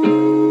you do.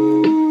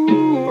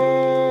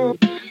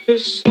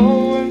 It's so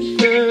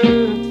unfair,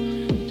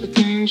 the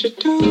things you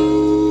do.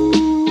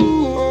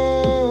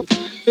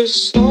 It's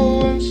so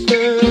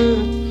unfair,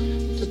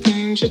 the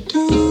things you do.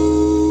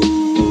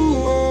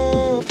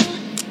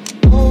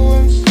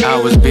 I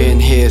was being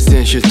here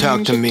since you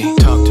talked to me.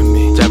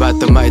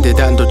 짧았던 말들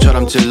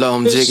단도처럼 찔러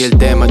움직일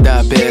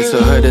때마다 배에서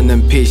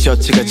흐르는 피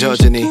셔츠가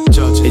젖으니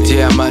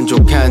이제야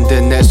만족한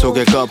듯 내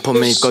속에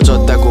거품이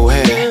꺼졌다고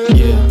해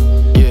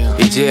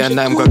이제야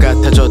남과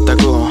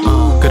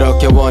같아졌다고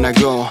그렇게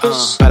원하고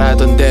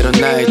바라던 대로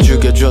날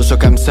죽여줘서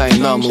감사해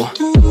너무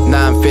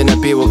난 finna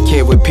be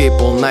okay with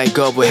people 나의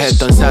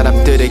거부했던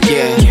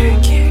사람들에게 I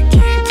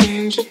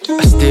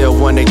still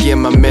wanna give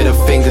my middle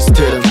fingers to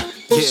them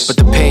But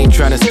the pain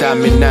tryna stop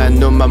me 난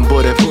눈만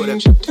부릅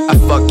I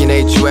fucking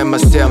hate you and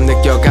myself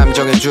느껴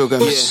감정의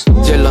죽음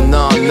찔러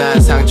넣어 난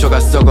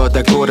상처가 썩어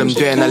다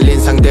구름돼 날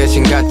인상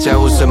대신 가짜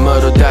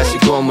웃음으로 다시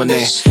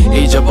고문해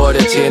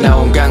잊어버렸지 나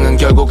온강은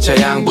결국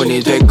자양분이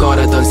될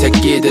거라던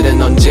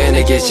새끼들은 언제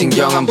내게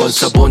신경 한 번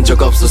써본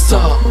적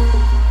없었어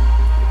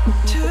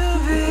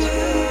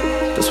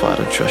That's why I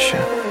don't trust you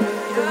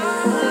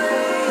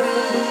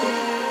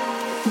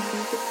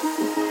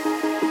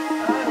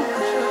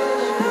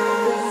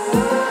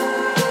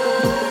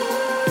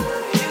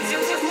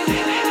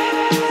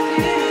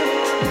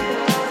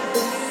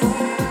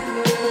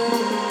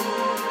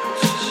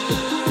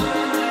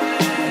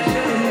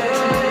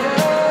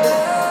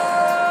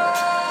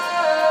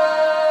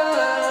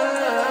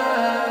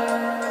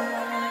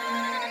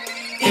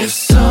If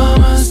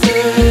someone's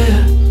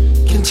there,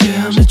 can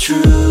tell me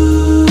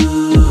true.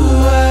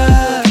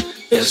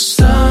 If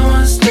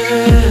someone's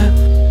there,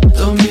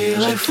 don't be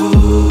like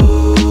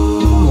fool.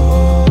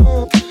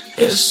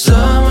 If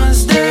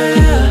someone's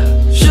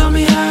there, show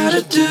me how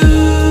to do.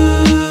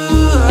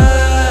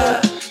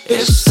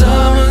 If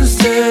someone's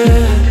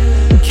there,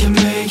 can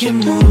make it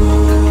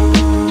move.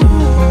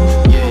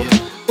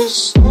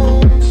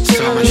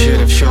 Someone should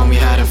have shown me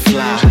how to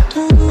fly.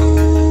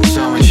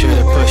 Someone should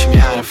have pushed me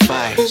how to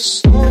fight.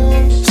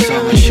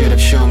 Someone should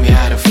have shown me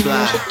how to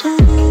fly.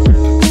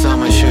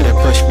 Someone should have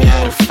pushed me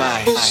how to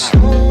fight.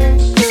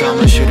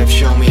 Someone should have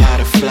shown me how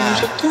to fly.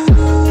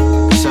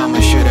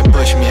 Someone should have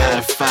pushed me how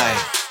to fight.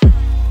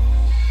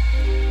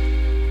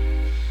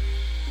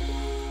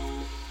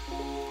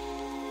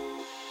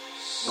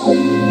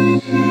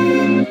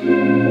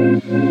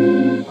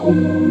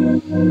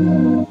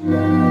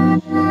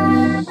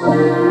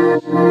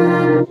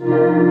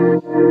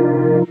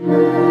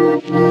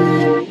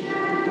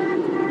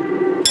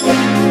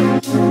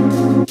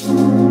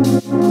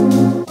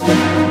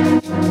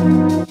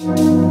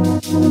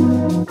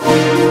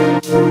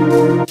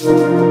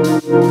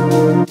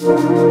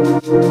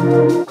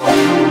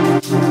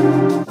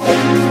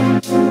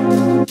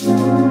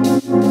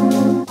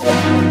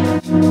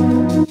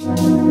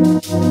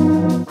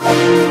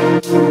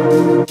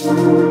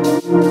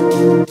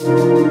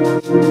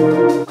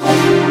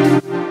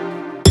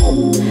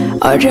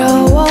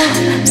 어려워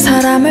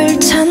사람을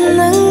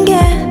찾는 게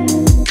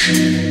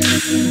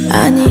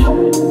아니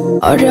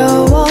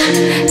어려워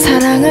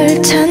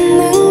사랑을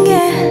찾는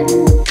게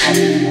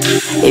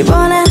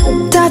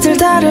이번엔 다들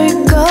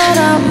다를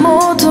거라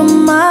모두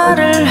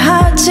말을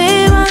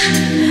하지만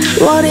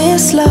What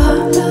is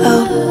love?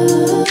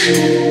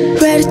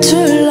 Ready to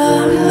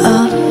love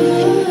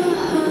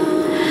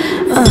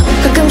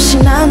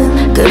가끔씩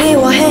나는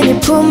그리워해 네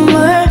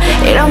품을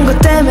이런 것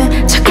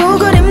때문에 자꾸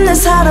그립는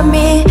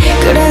사람이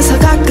그래서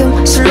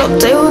가끔 술로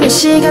때우는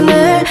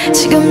시간을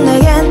지금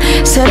내겐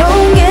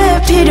새로운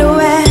게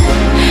필요해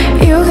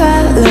You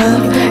got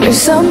love, you're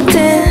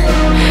something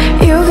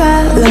You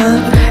got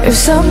love, you're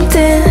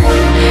something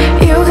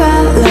You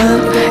got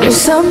love, you're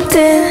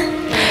something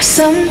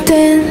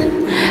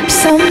Something,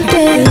 something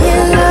We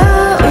need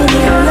love, we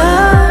need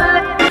love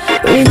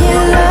We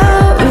need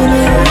love, we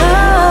need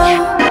love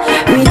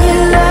We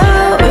need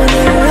love, we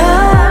need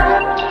love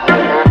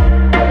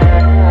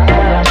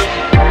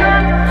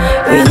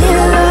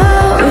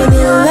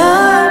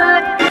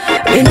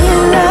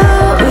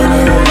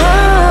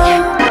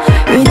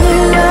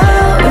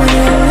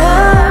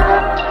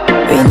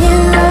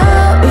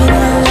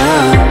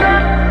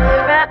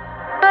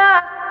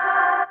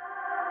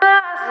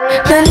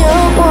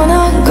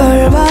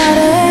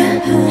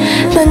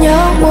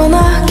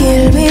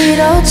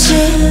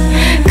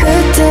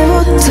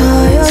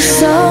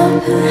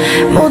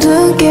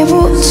모든 게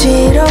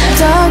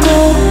부질없다고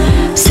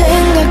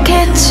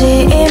생각했지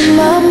in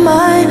my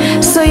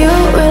mind. So you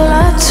will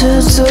like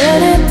to do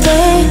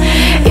anything.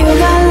 You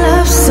got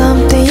love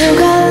something, you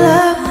got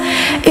love,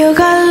 you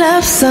got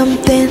love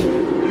something.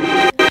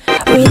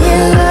 We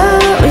need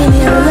love, we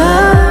need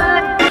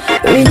love,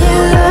 we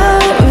need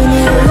love, we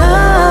need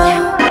love,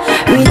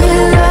 we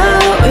need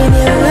love, we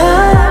need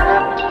love,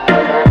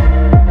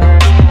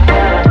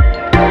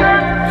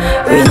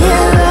 we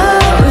need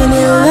love, we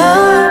need love, we need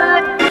love,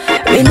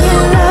 we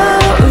need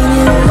love,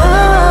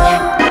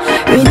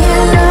 we need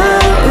love,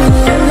 we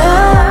need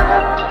love,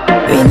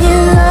 we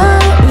need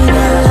love, we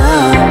need love.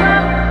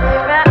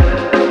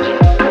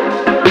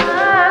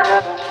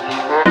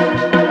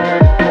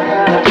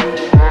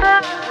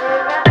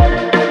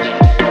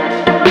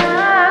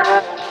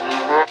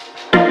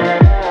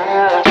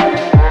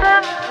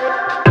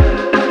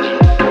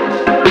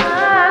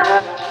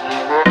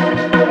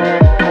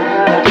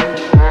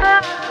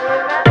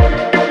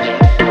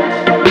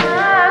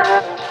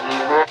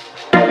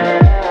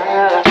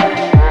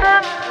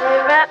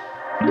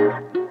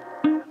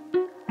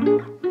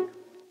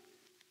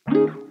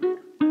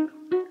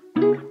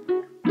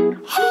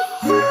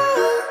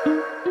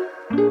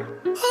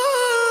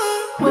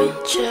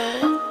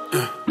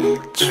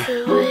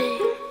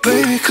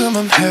 Baby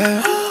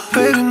그만해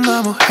Baby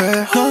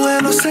너무해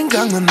너왜 너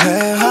생각만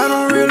해 I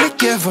don't really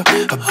give a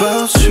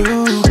about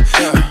you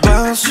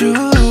About you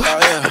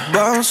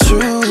About you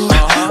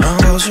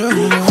About you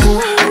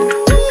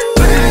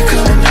Baby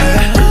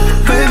그만해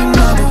Baby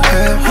너무해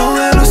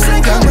너왜 너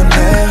생각만 해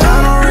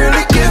I don't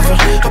really give a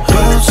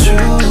about you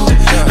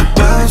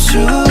About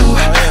you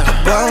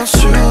About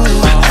you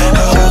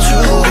About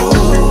you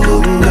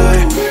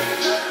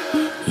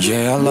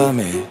Yeah, I love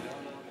me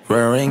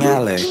Wearing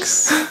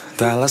Alex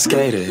Dallas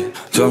skated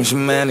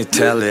점심엔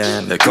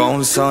이탈리안 내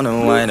고운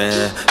손은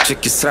와인에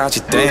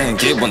치키사지 땡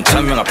기본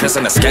천명 앞에서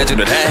내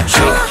스케줄을 해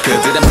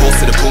그들의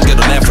포스를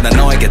풍겨도 내푸나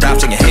너에게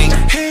답정의 힘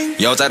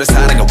여자를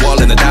사랑해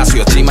원래는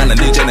다수였지만 난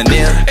이제는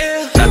일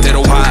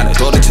나대로 화내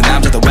도대체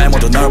남자도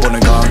외모도 널 보는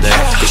건데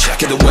그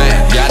새끼도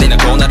왜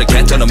야리나고 나를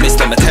개쩌는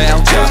Mr.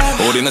 Metal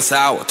우리는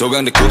싸워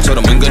도강대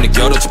국처럼 은근히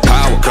겨루지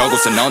파워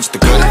그러고선 언제도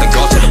그랬던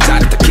것처럼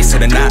짜릿한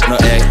키스를 나눠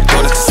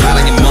도대체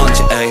사랑이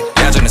뭔지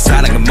예전에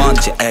사랑은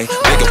뭔지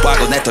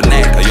비교하고 냈던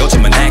내가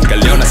요즘은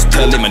헷갈려 나서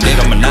틀리면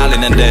이러면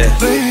난리는데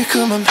Baby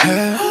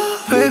그만해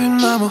Baby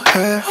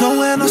너무해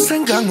너왜 너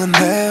생각만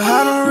해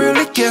I don't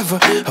really give a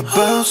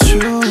about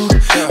you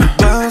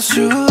About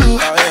you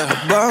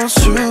About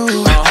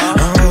you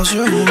About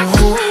you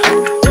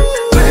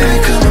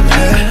Baby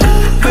그만해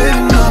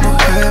Baby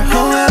너무해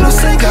너왜 너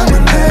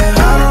생각만 해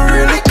I don't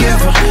really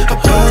give a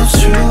about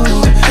you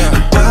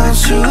About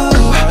you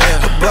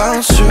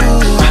About you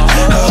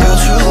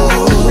About you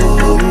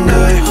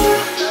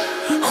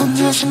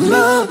혼자서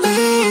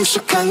맘이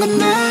익숙한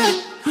건데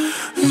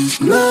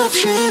너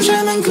없이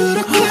이제는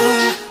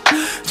그렇게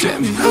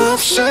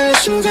재미없을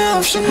수가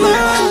없어 너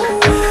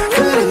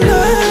그래 나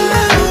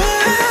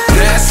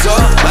됐어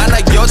만나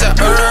여자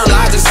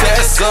아직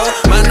셌어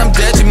만남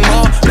되지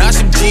뭐 나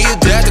심지어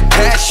돼도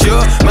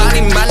캐셔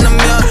많이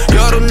만나면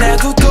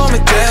결혼해도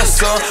도움이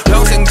됐어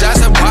평생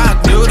자살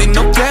확률이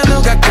높게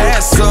누가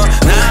깼어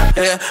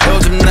나의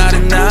요즘 날이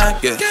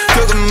나게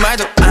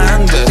그것마저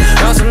안돼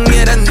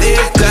여성이란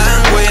일단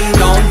왜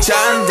너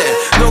혼자인데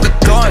누가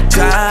더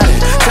잘해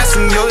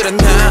세상 유일한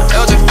나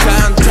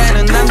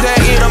여자한테는 안 돼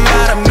이런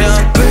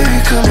말하면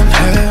Baby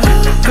그만해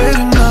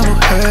Baby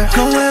너무해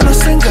너왜 너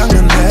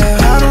생각만 해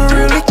I don't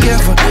really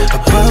give a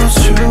about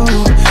you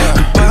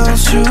About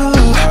you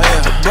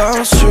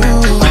About you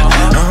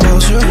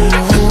About you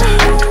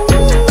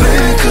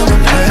Baby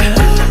그만해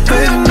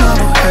Baby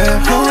너무해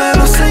너왜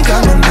너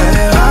생각만 해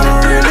I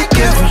don't really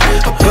give a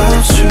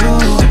about you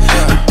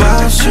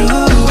About you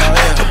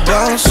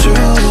About you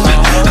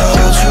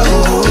About you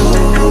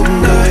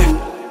babe.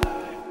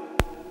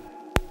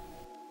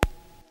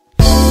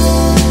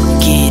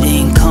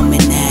 Getting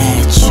coming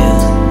at you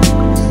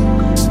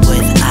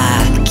with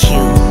IQ.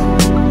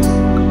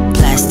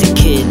 Plastic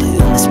kid,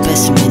 a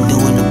specimen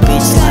doing a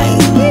bitch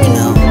like, you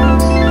know.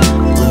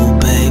 Oh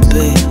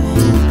baby,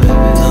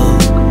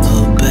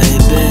 oh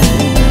baby.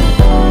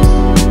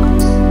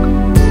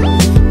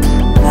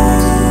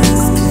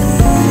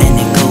 And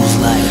it goes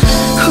like,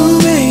 Oh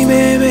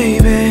baby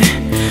baby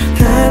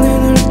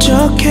나는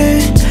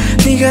울적해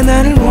네가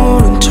나를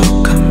모른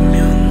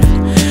척하면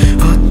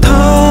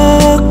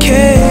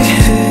어떡해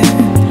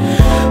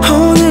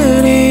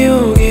오늘이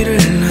오기를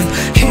난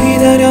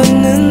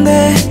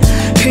기다렸는데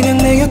그냥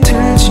내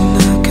곁을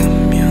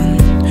지나가면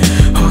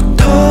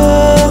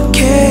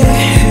어떡해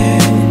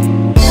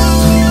넌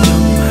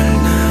정말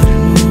나를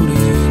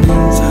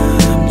모르는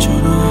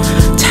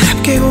사람처럼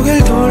차갑게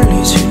고개를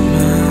돌리지만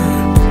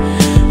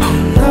Oh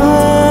no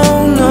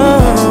no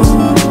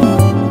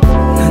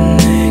난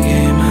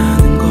내게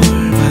많은 걸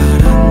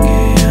바란 게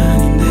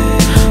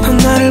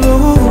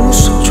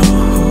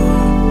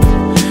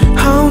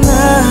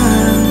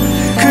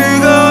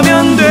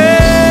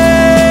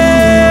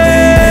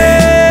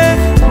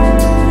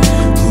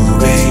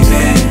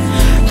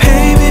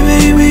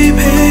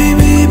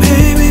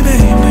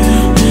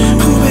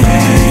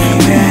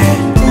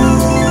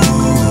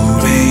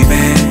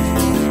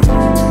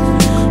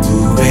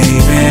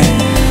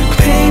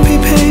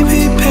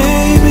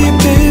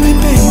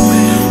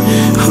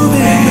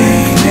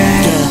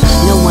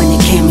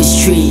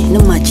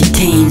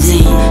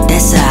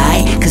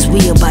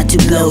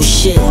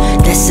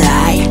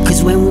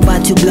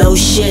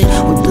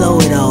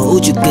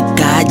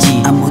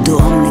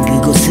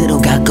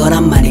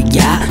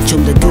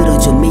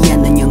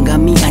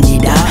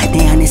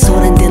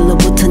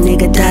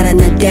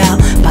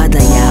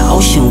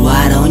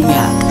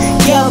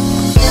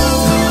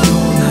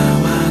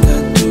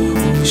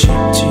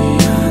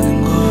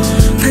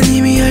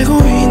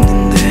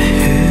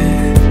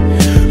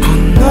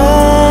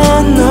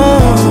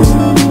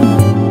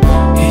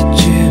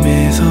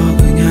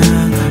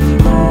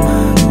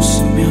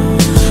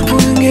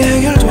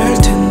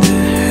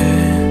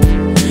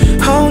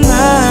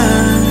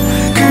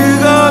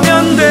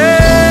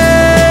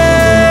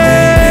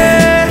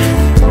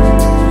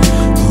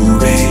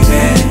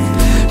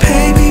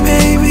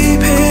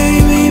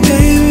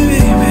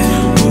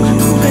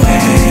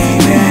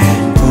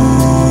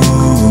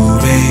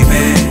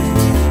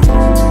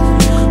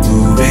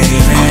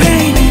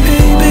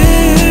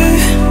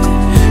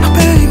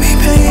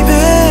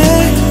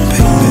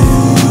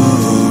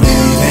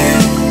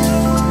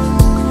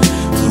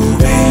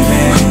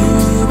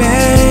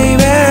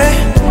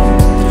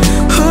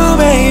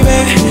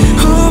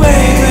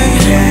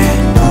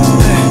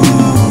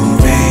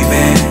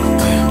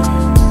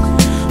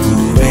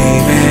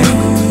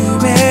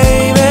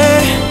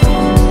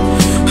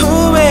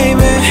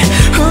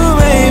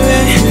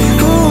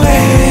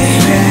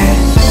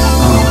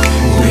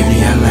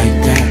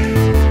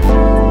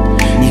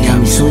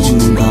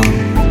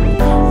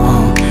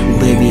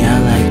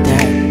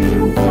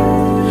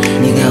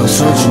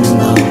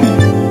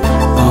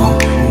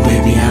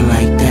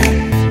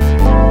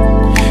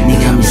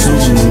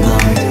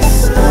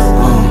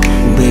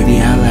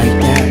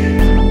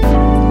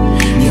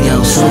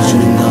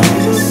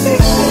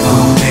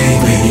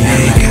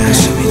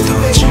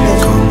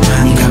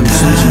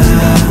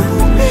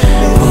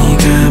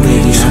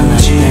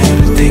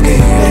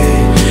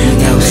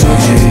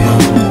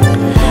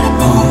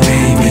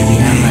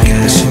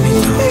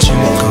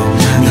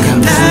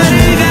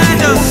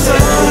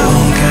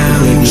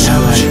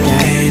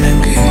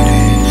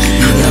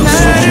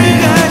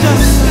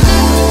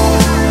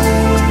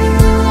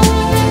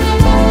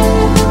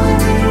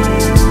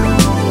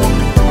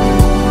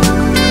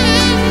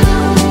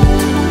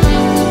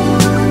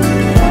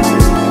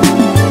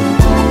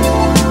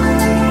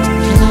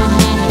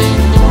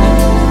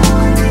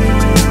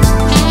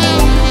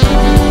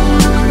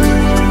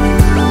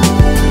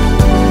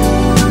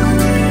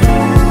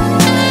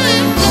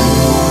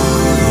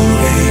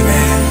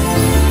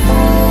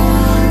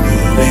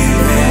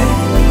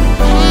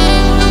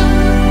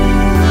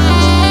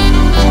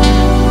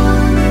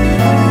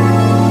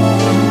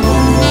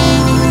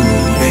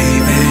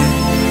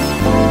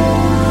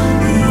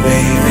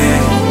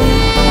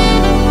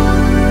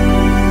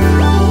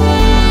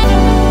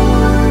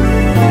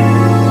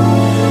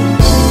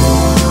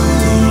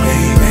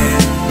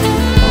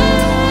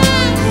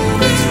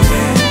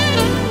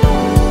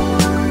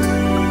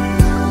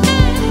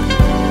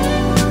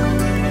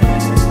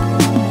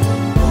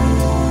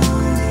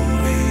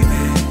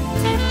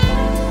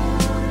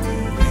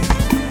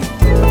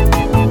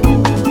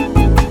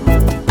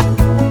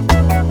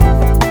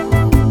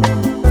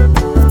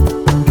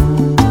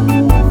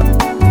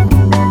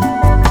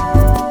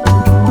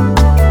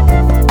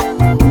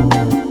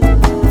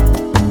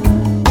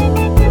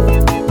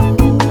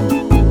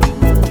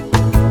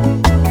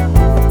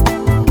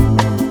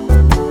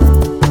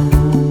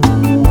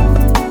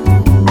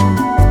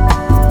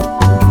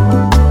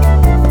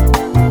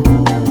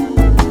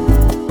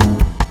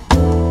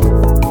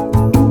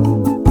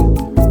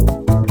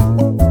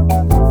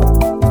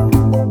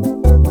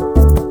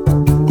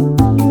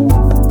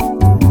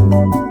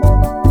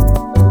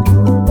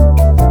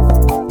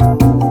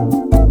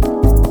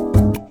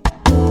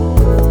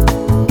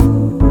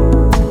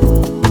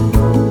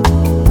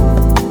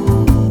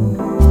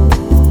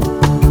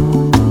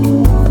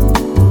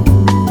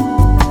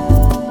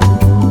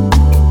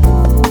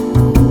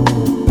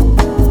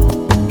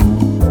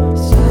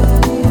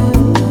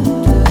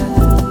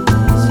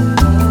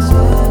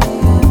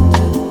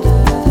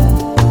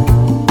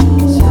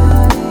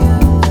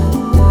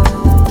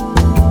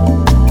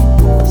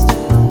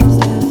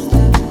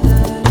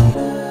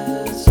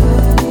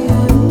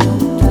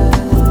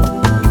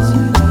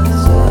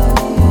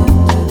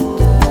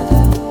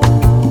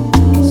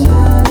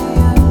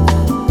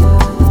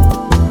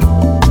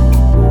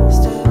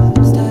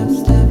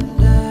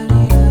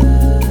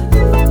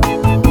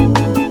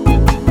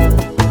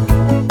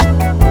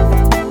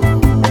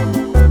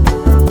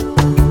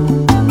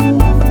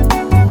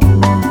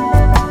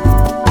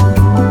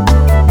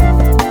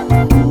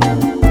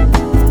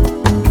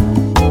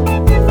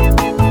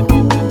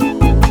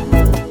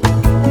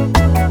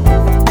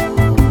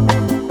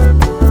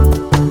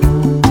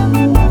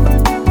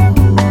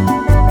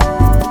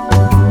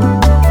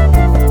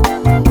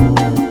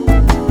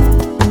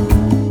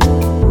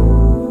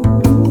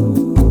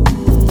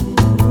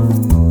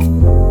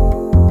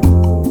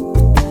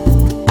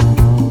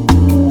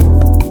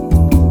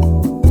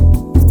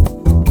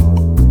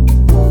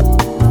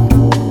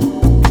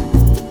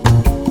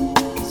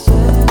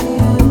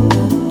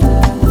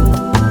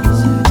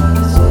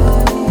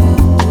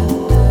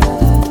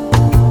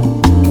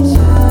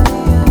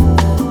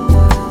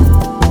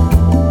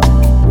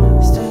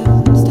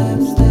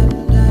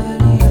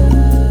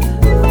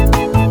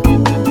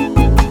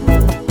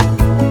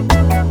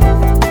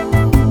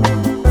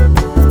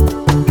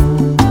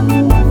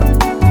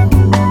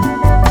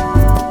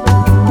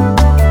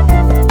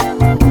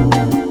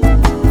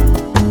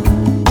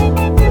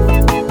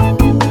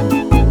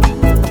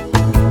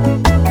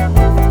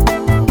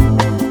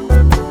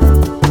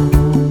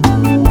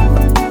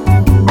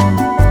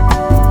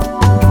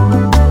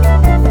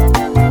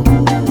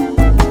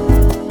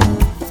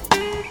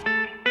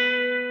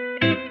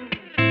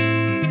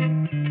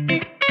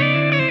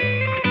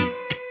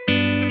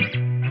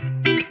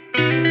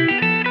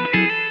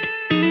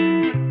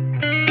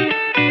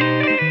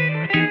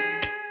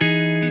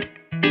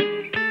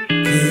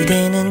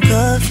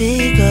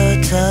커피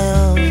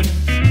같아요.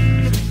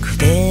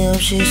 그대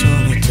없이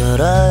손을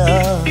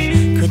떨어요.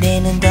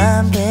 그대는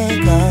담배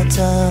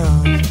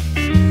같아요.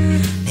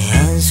 내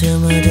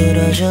한숨을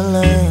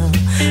들어줄래요.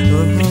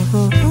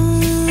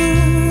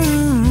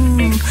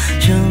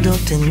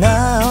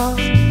 중독됐나요?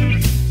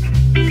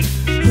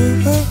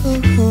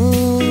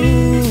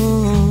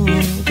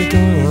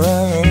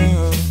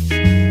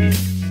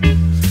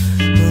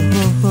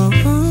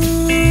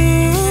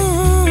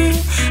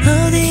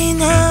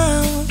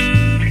 어디나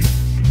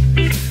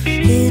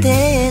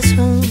그대의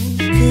손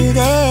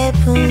그대의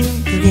품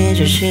그게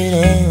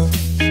절실해요.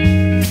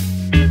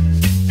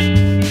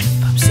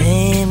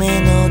 밤샘의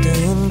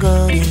어두운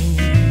거리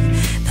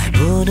날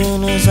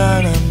부르는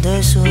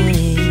사람들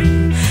소리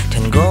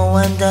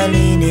견고한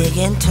달리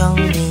내겐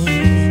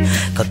텅빈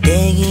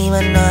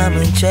껍데기만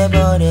남은 채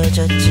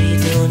버려졌지.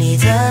 돈이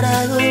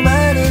다라고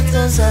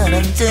말했던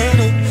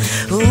사람들은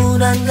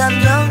우울한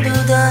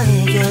감정도 다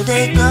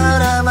해결될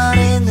거라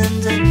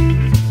말했는데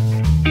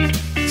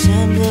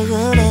전부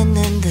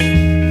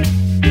그랬는데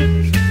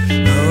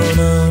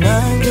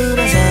난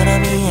그런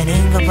사람이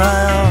아닌가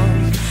봐요.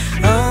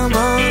 어머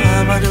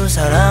아마도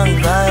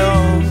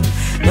사랑인가요?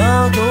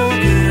 너도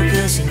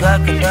그렇게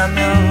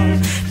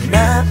생각한다면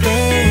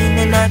눈앞에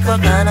있는 날 꼭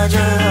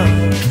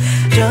안아줘요.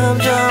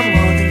 점점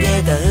모든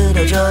게 다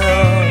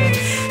흐려져요.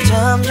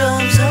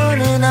 점점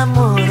서는 안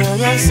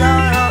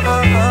모르겠어요.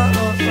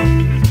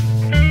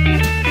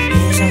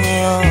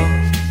 이상해요.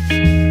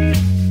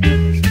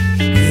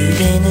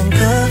 그대는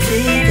커피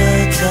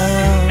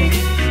같아요.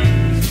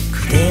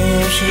 그대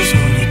없이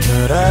손을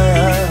털어요.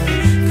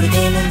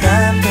 그대는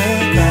담배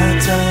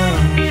같아요.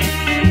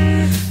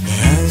 내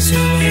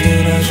한숨을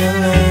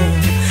들어줄래요.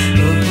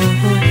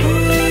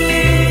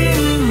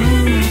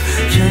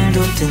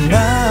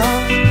 중독됐나요?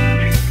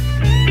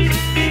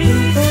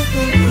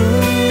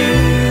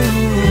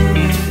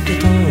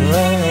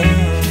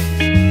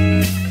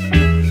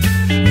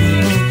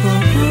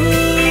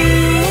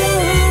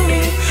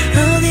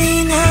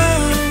 어디나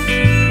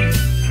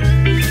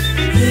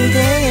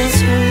그대의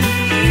손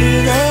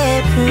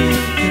그대의 품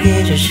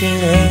그게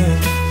절실해요.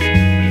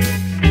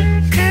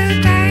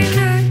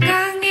 그대는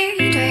강이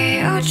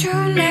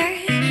되어주네.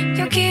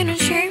 여기는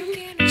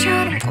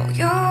쉼처럼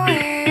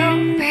고요해요.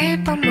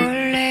 매일 밤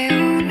몰래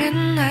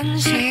오는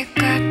안식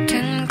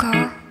같은 거.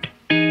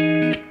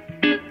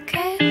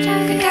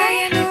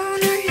 그대의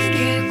눈을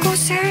읽고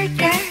있을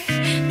때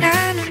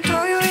나는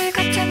토요일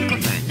같은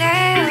꿈을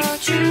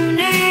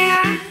내어주네.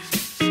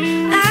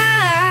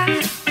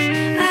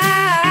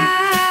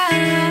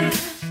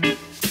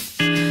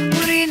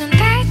 우리는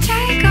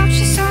대책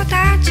없이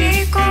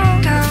쏟아지고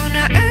더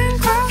나은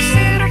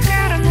곳으로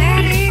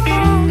끌어내리고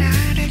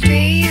나를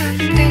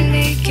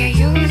뒤흔들리게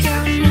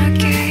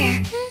유연하게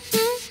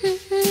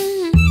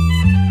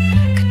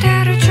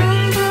그대를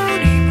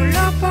충분히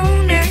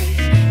불러보내.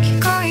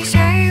 기꺼이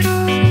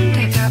새로운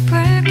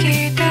대답을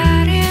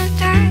기다릴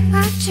때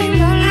아직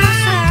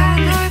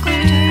몰랐었던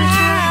얼굴들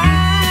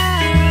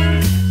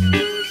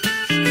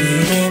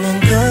그대는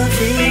커피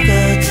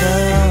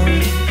같아요.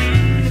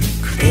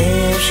 그대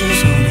없이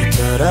손을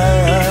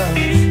떨어요.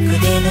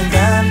 그대는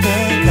담배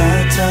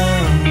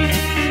같아요.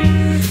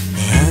 내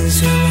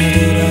한숨을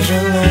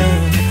들어줄래요.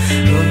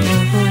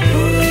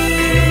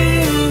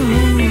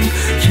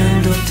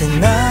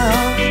 중독됐나요?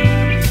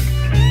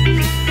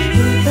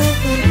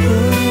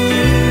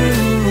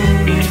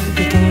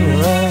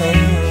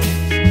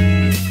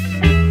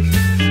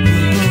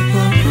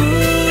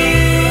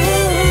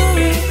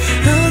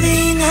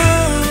 어디나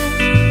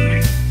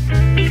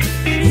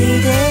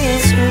그대의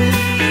손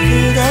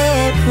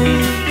그대의 품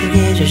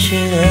그게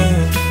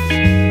절실해요.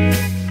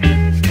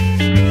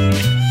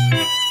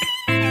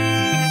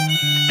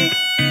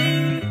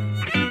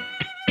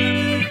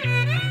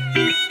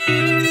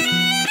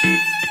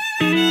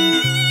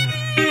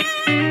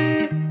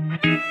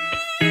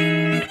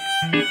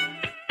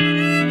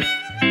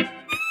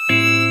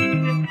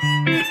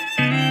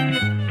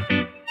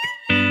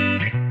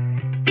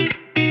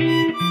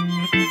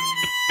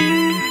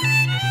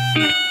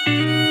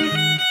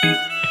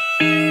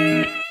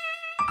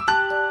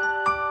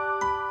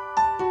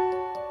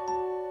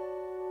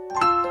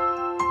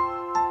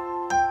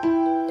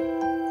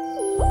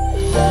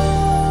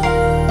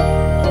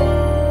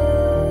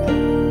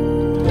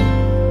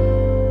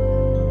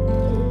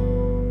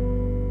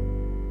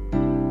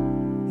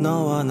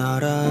 너와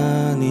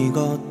나란히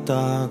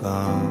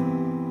걷다가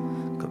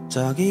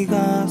갑자기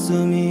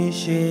가슴이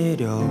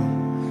시려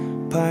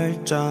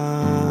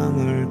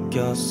발장을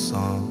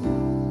꼈어.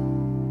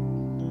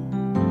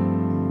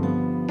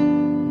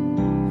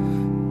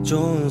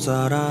 좋은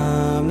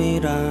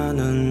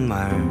사람이라는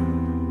말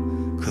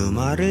그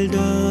말을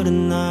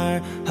들은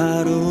날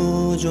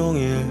하루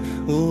종일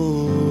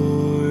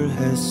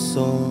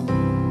우울했어.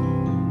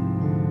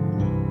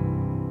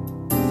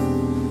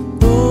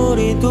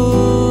 우리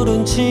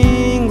둘은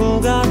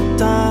친구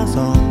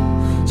같아서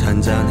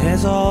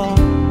잔잔해서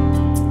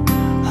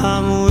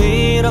아무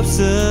일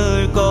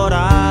없을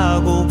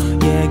거라고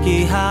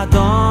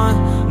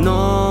얘기하던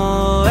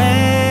너에게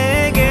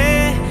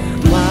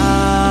말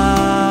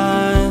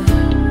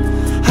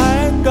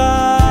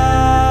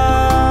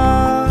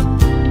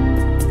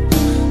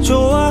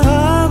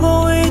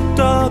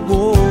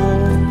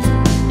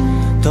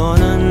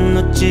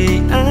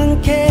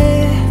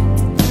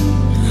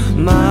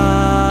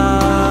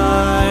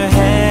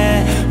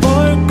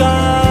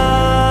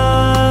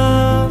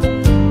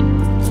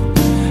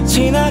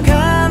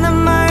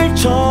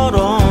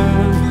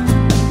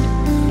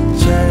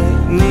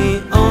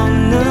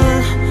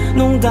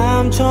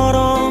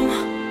것처럼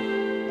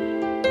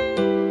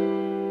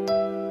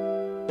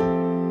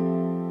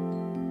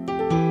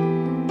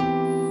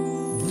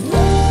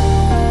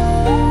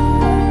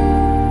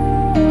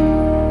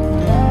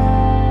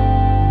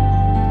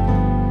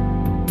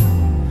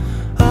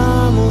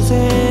아무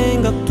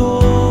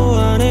생각도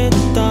안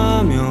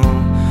했다며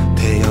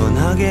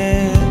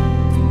태연하게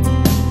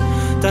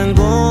딴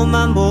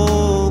곳만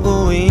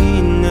보고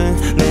있는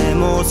내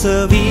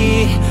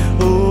모습이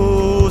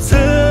우스워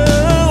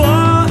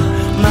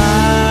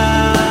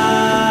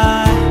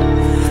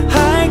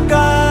말할까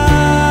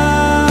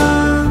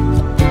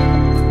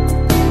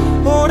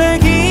오래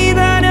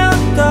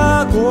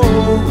기다렸다고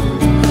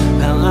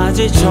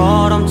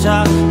강아지처럼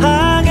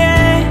착하게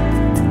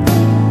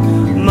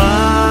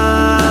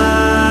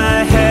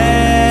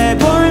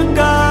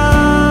말해볼까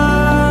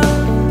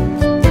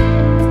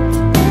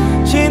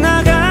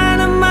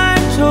지나가는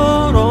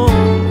말처럼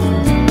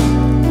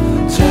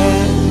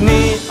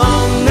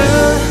재미없는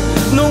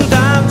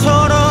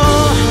농담처럼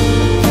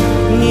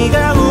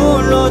네가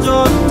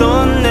불러줬던